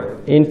forth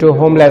into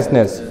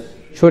homelessness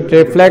should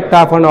reflect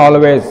upon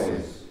always.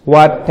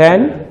 What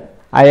 10?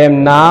 I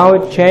am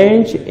now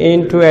changed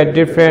into a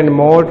different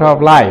mode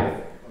of life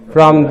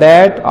from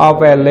that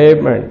of a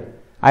layman.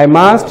 I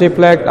must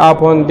reflect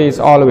upon this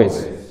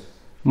always.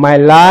 My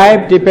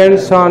life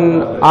depends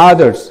on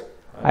others.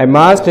 I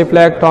must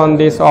reflect on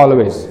this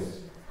always.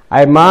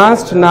 I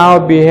must now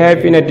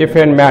behave in a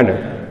different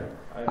manner.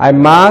 I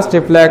must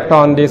reflect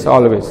on this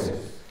always.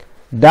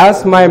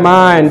 Does my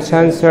mind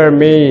censure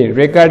me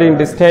regarding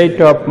the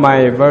state of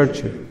my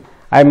virtue?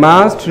 I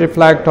must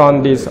reflect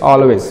on this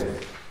always.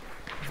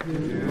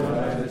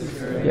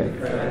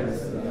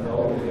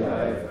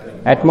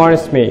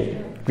 Admonish me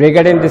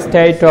regarding the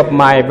state of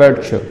my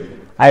virtue.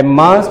 I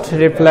must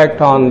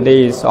reflect on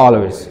this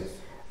always.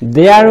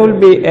 There will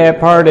be a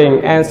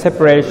parting and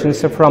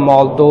separations from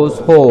all those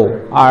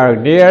who are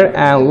dear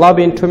and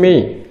loving to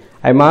me.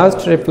 I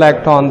must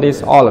reflect on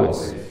this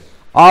always.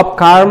 Of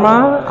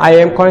karma I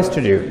am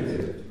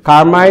constituted.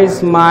 Karma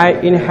is my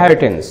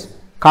inheritance.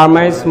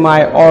 Karma is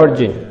my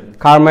origin.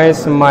 Karma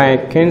is my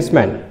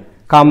kinsman.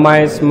 Karma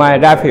is my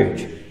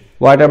refuge.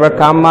 Whatever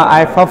karma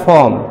I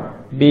perform,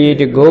 be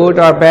it good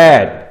or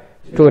bad,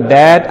 to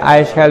that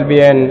I shall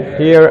be, and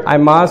here I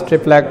must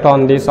reflect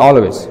on this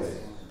always.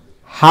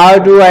 How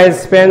do I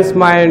spend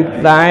my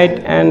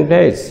night and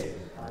days?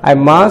 I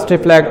must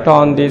reflect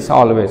on this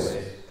always.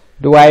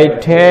 Do I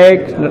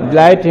take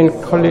delight in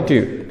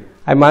solitude?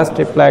 I must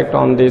reflect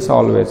on this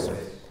always.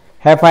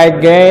 Have I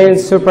gained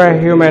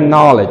superhuman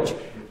knowledge,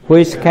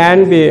 which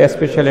can be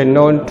especially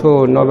known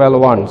to noble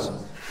ones,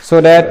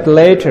 so that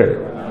later,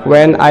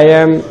 when I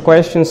am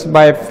questioned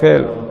by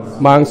fellow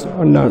monks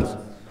or nuns,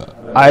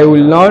 I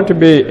will not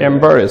be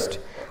embarrassed.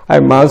 I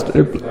must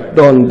reflect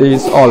on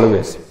this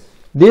always.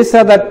 These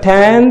are the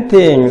 10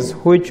 things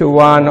which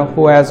one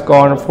who has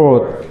gone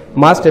forth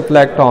must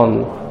reflect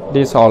on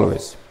this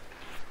always.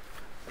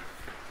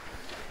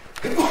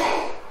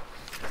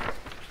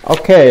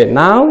 Okay,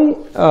 now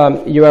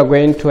you are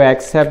going to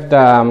accept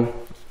the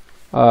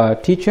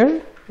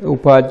teacher,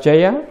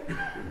 Upajjhaya.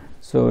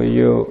 So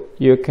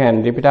you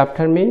can repeat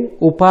after me.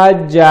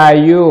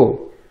 Upajjhayo.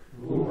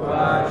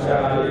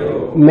 Upajjhayo.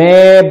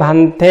 Me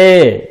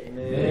Bhante.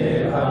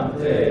 Me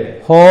Bhante.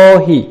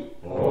 Hohi.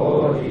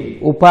 Hohi.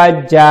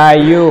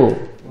 Upajjhayo.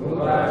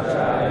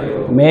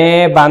 Upajjhayo.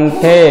 Me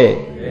Bhante.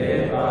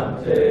 Me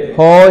Bhante.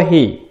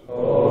 Hohi.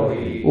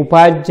 Hohi.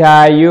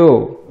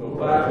 Upajjhayo.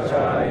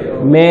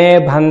 Upajjhayo. Me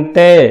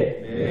Bhante.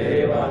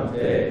 Me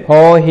Bhante.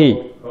 Hohi.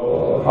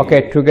 Hohi.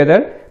 Okay,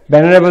 together.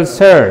 Venerable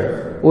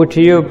Sir, would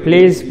you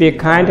please be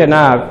kind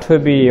enough to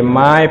be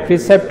my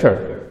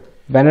preceptor?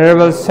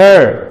 Venerable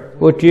Sir,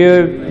 would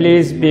you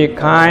please be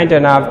kind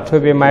enough to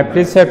be my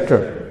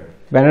preceptor?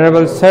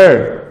 Venerable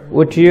Sir,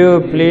 would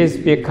you please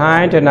be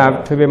kind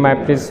enough to be my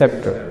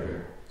preceptor?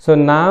 So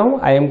now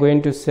I am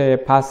going to say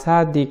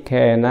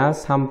pasadikena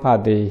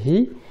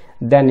sampadehi,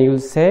 then you will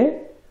say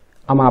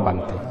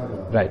amabante.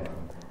 Right.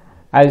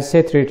 I will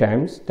say 3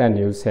 times, then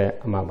you will say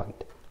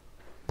amabante.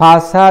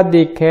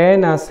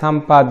 Pasadikena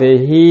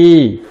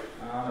sampadehi.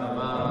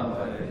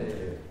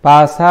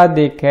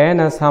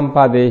 Pasadikena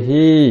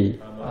sampadehi.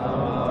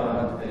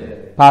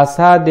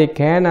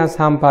 Pasadikena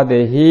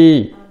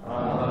sampadehi.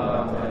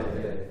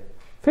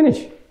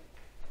 Finish.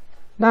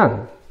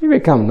 Done. You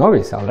become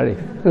novice already,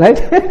 right?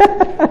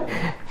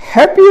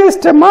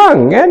 Happiest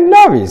monk and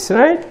novice,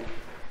 right?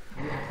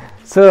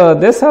 So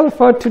that's all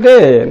for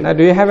today. Now,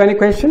 do you have any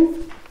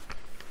question?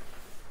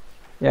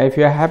 Yeah, if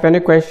you have any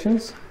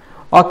questions.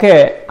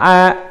 Okay,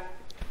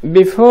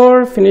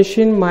 before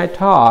finishing my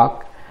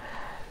talk,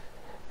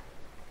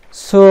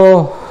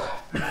 so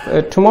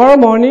tomorrow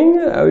morning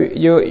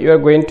you are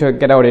going to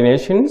get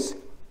ordinations,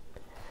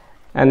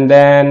 and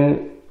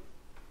then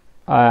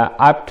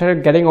after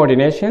getting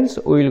ordinations,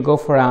 we will go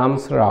for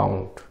alms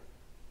round.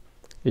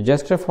 You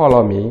just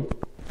follow me.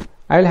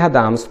 I will have the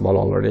alms ball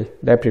already.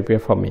 They prepare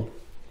for me.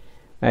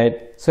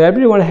 Right? So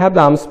everyone have the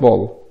alms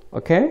ball.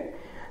 Okay?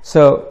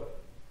 So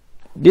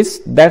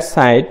that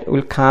side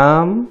will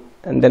come,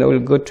 and then we'll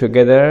go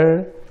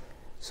together.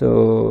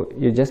 So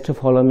you just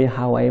follow me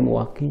how I am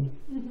walking.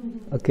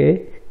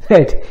 Okay?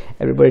 Right?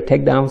 Everybody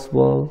take the alms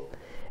ball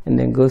and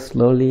then go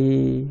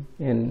slowly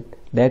and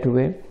that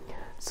way.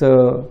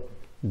 So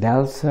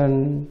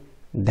Delson,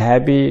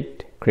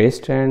 David,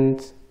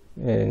 Christians,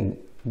 and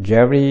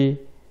Jerry,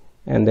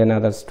 and then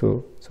others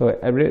too. So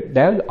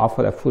they'll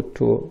offer the food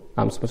to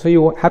alms bowl. So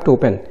you have to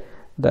open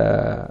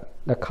the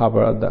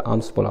cover of the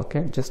alms bowl.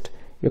 Okay, just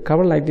you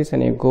cover like this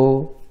and you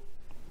go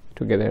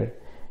together.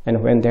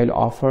 And when they'll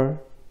offer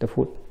the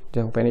food,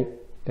 just open it.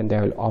 Then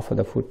they will offer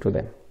the food to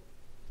them,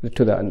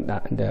 to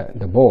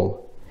the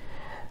bowl.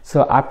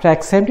 So after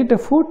accepting the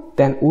food,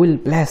 then we'll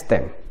bless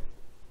them.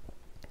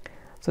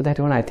 So that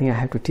one I think I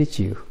have to teach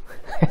you.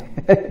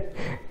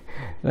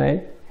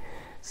 Right?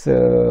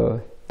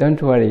 So don't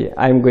worry,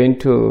 I'm going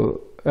to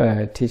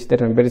teach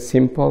that one very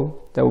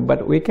simple. So,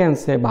 but we can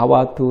say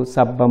Bhavatu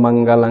Sabba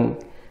Mangalang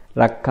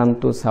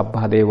Rakkantu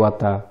Sabba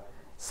Devata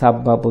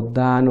Sabba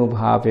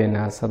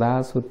Buddhanubhavena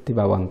Sada Sutti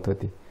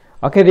Bhavantuti.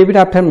 Okay, repeat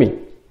after me.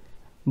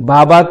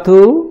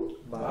 Bhavatu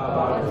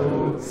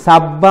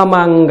Sabba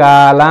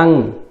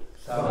Mangalang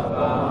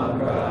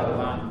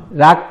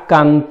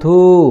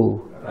Rakkantu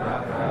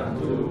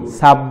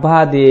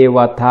Sabba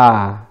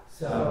Devata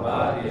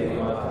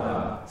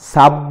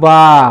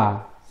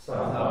Sabba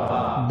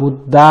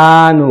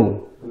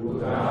Buddhanu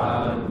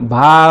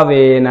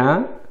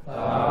Bhavena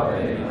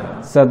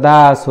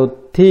Sada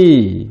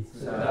Sutti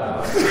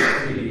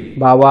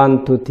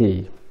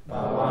Bhavantuti.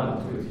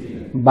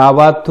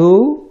 Bhavatu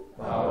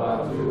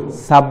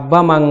Sabba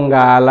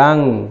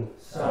Mangalang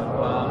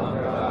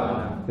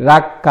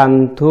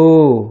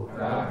Rakkantu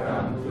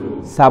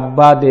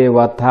Sabba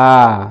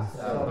Devata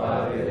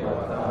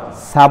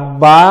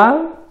Sabba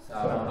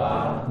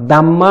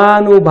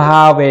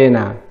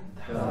Dhammanubhavena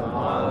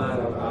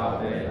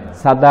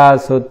Sada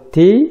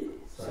Sutti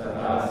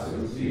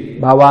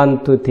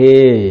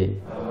Bhavantuti.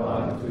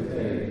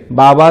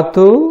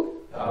 Bhavatu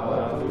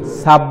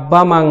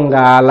Sabba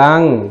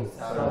Mangalang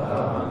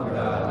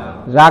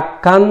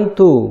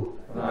Rakkantu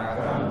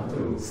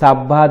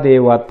Sabba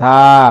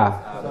Devata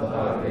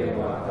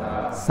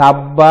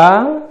Sabba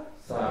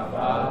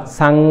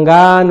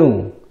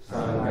Sanganu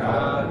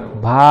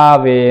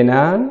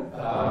Bhavena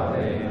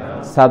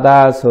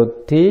Sada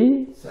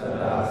Sutti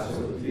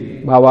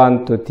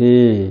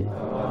Bhavantuti.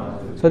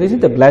 So this is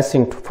the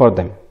blessing for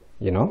them,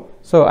 you know.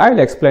 So I will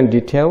explain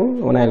detail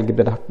when I will give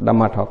the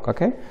Dhamma talk,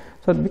 okay.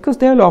 So because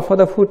they will offer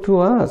the food to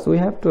us, we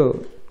have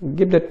to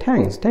give the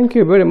thanks. Thank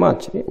you very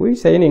much. We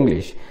say in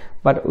English,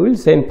 but we will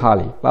say in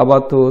Pali.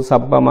 Bhavatu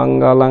Sabba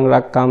Mangalang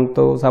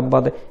Rakkantu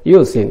Sabba. You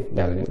will say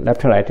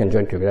left and right and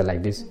join together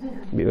like this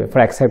for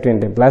accepting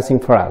the blessing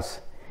for us,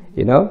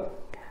 you know.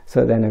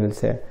 So then I will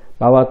say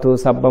Bhavatu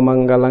Sabba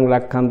Mangalang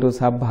Rakkantu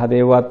Sabba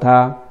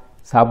Devata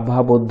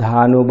Sabba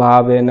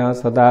Buddhanubhavena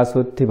Sada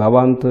Sutti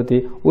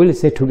Bhavantuti. We will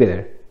say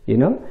together, you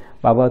know.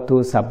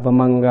 Bhavatu Sabba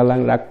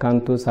Mangalang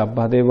Rakkantu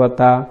Sabba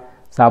Devata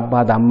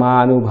Sabba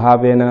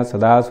Dhammanubhavena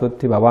Sada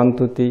Sutti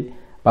Bhavantuti.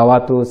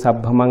 Bhavatu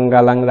Sabba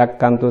Mangalang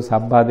Rakkantu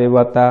Sabba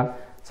Devata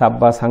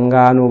Sabba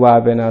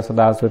Sanganubhavena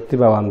Sada Sutti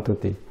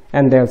Bhavantuti.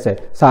 And they'll say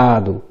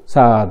Sadhu,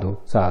 Sadhu,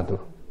 Sadhu.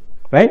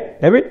 Right,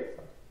 David?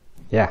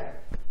 Yeah.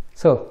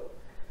 So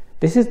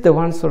this is the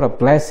one sort of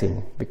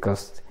blessing,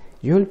 because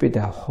you will be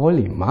the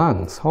holy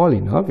monks, holy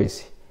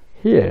novice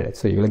here.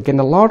 So you will gain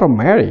a lot of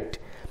merit.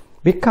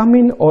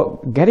 Becoming or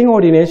getting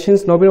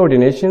ordinations, noble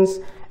ordinations,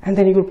 and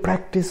then you will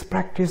practice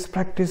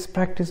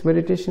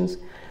meditations.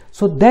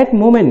 So that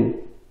moment,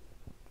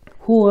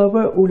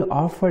 whoever will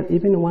offer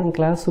even one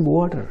glass of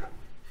water,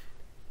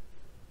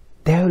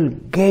 they will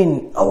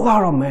gain a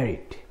lot of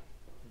merit.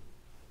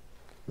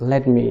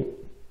 Let me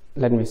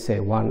say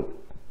one.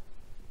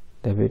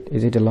 David,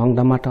 is it a long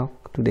Dhamma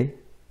talk today?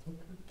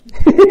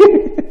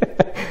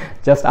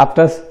 Just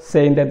after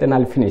saying that, then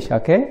I'll finish,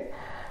 okay?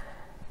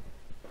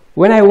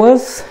 When I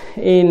was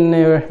in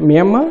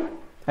Myanmar,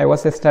 I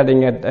was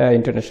studying at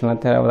International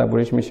Theravada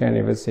Buddhist Mission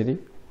University.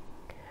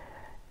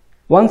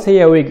 Once a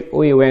year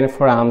we went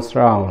for alms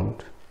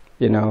round,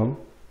 you know.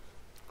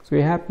 So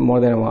we have more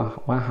than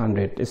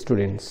 100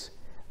 students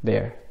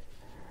there.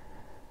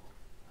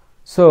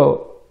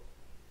 So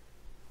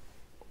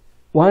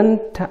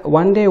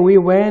one day we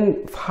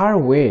went far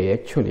away,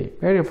 actually,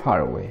 very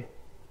far away.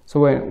 So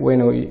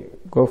when we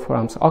go for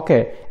alms,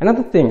 okay,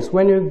 another thing is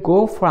when you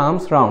go for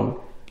alms round,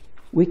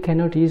 we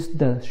cannot use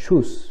the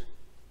shoes.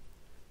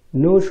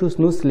 No shoes,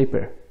 no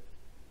slipper.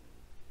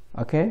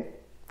 Okay,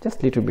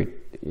 just little bit.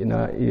 You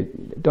know, you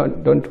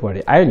don't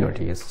worry. I will not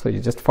use. So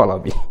you just follow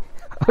me.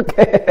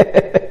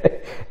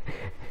 Okay.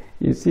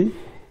 You see,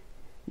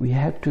 we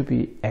have to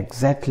be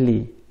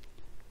exactly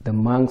the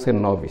monks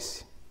and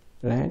novice,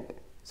 right?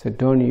 So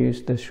don't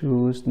use the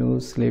shoes, no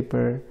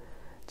slipper.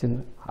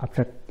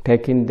 After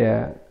taking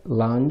the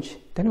lunch,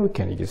 then we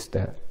can use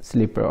the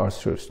slipper or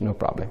shoes, no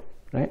problem,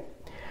 right?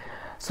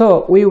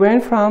 So we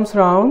went for alms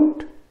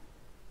round,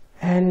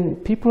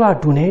 and people are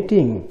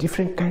donating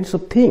different kinds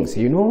of things,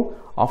 you know,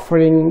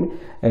 offering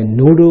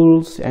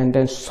noodles and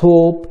then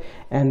soap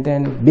and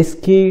then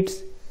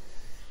biscuits.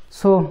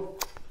 So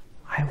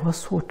I was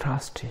so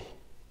thirsty.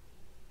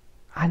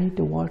 I need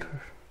the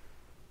water.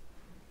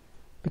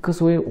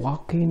 Because we're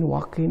walking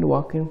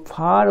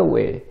far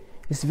away.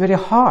 It's very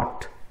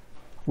hot.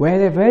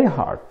 Very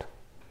hot.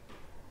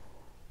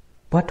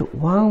 But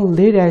one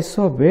lady I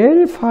saw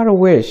very far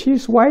away,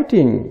 she's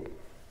waiting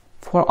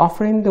for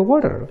offering the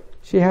water.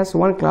 She has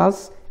one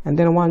glass and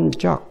then one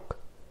jug.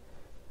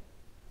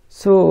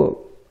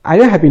 So I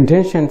don't have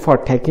intention for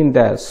taking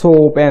the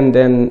soap and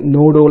then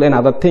noodle and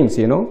other things,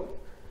 you know.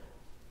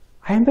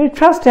 I am very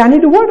thirsty, I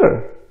need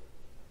water.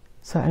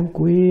 So I'm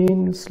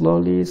going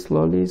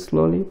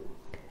slowly.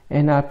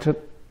 And after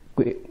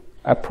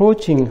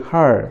approaching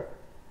her,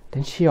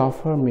 then she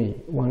offered me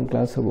one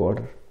glass of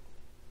water.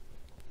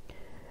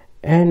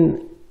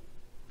 And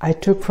I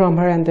took from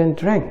her and then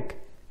drank.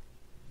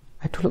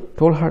 I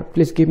told her,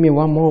 please give me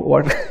one more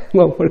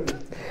water.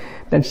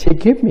 Then she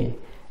gave me.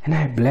 And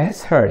I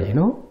bless her, you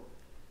know.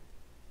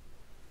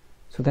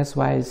 So that's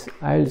why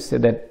I'll say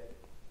that,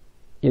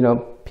 you know,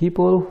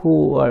 people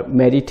who are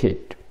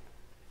meditate,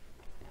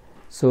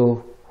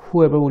 so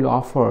whoever will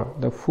offer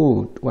the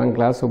food, one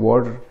glass of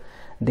water,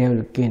 they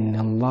will gain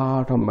a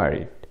lot of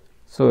merit.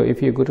 So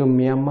if you go to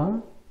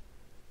Myanmar,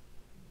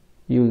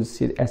 you will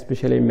see,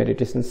 especially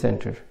meditation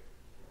center.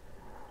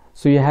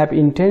 So you have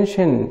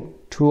intention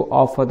to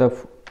offer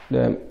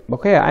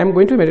okay, I'm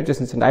going to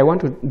meditation center, I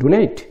want to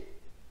donate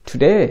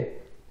today.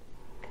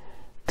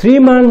 3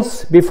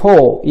 months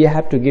before, you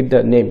have to give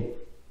the name.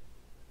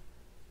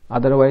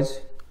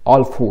 Otherwise,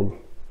 all full.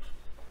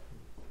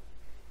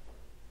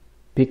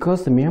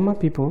 Because the Myanmar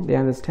people, they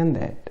understand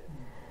that.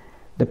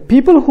 The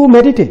people who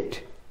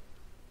meditate,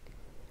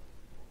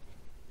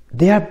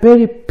 they are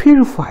very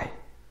purified.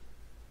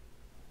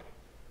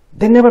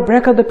 They never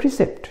break out the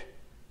precept.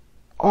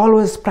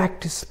 Always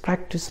practice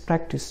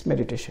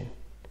meditation.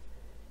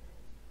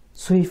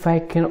 So if I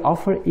can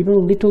offer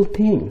even little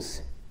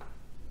things,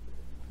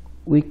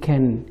 we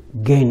can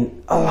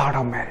gain a lot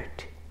of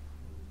merit.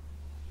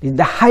 It's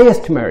the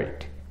highest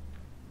merit.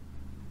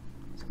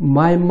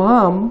 My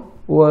mom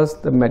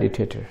was the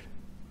meditator.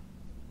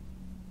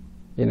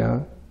 You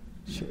know,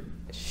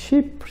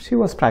 she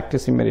was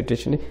practicing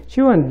meditation.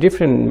 She was in a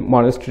different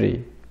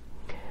monastery.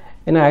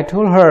 And I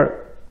told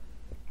her,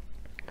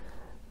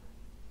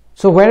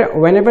 so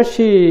whenever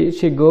she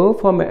goes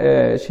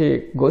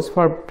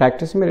for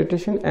practicing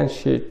meditation, and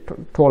she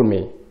told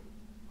me,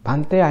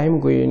 Bhante, I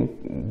am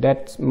going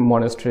that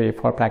monastery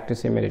for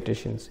practicing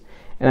meditations,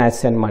 and I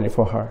sent money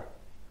for her.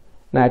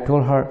 And I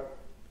told her,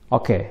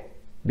 okay,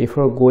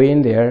 before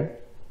going there,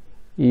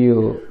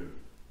 you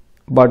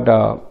bought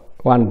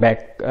one bag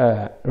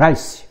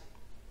rice,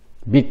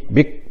 big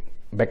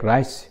bag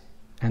rice,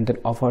 and then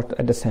offered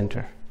at the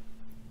center.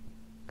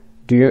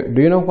 Do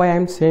you know why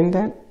I'm saying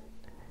that?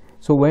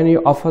 So when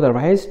you offer the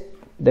rice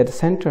at the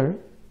center,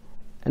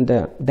 and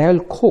they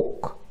will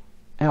cook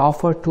and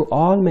offer to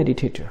all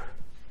meditators.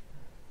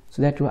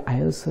 So that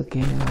I also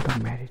gain a lot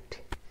of merit.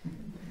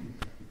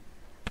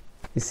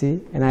 You see,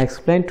 and I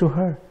explained to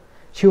her.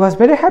 She was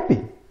very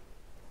happy.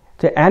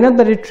 To end of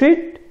the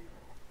retreat,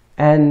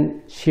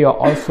 and she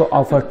also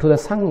offered to the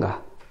Sangha.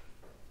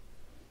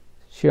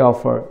 She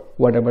offered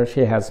whatever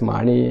she has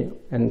money,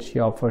 and she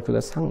offered to the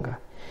Sangha.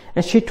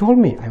 And she told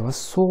me, I was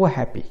so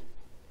happy.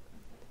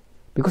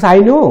 Because I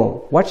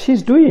know what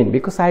she's doing,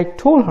 because I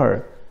told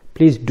her,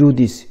 please do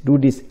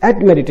this at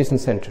meditation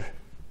center.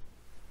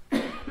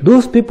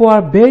 Those people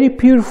are very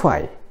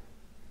purified.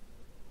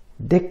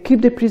 They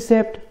keep the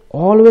precept,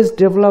 always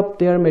develop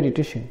their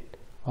meditation,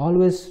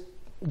 always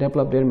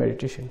develop their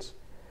meditations.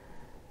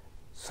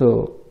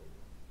 So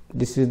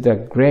this is the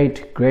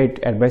great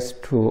advice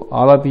to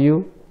all of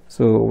you.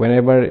 So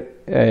whenever,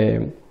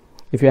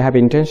 if you have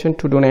intention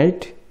to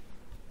donate,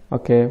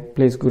 okay,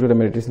 please go to the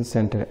meditation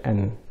center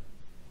and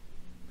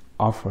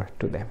offer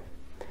to them.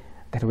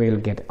 that we will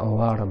get a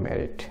lot of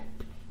merit.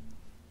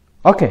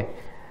 Okay,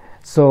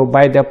 so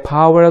by the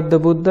power of the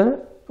Buddha,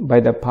 by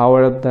the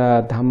power of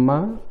the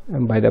Dhamma,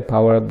 and by the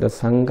power of the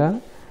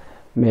Sangha,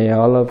 may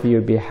all of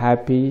you be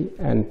happy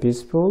and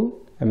peaceful,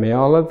 and may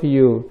all of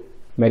you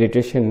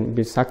meditation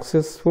be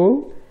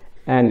successful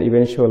and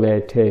eventually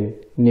attain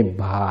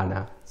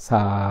Nibbana.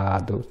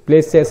 Sadhu.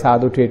 Please say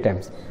sadhu 3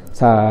 times.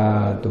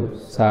 Sadhu,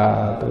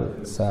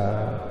 sadhu,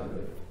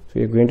 sadhu. So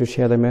you're going to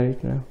share the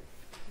merit now?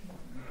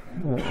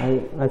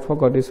 I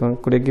forgot this one.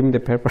 Could you give me the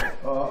paper?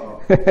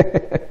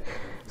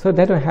 So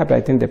that will have,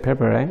 I think, the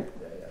paper, right?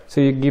 Yeah.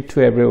 So you give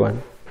to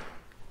everyone.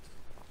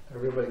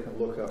 Everybody can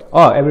look up.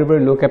 Oh,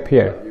 everybody look up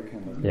here. You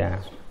can.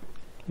 Yeah,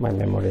 my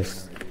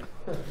memories.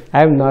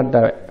 I am not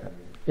the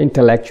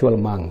intellectual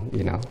monk,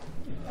 you know.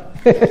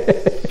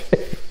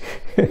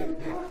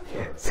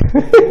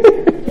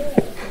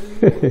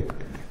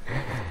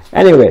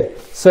 Anyway,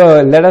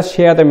 so let us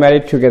share the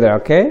merit together,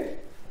 okay?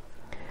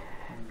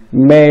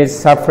 May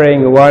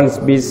suffering ones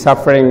be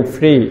suffering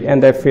free,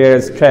 and the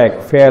fearless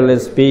track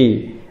fearless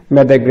be.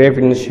 May the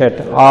grieving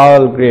shed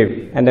all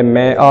grief, and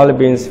may all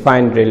beings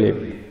find relief.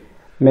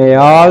 May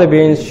all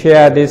beings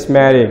share this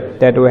merit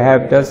that we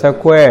have thus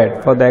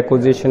acquired for the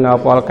acquisition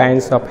of all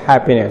kinds of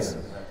happiness.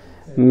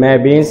 May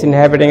beings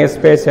inhabiting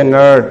space and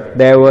earth,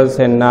 devas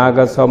and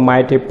nagas of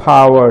mighty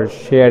powers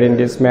share in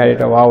this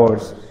merit of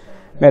ours.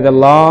 May the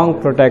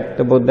long protect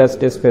the Buddha's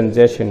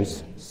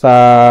dispensations.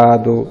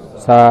 Sadhu,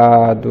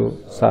 sadhu,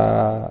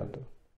 sadhu.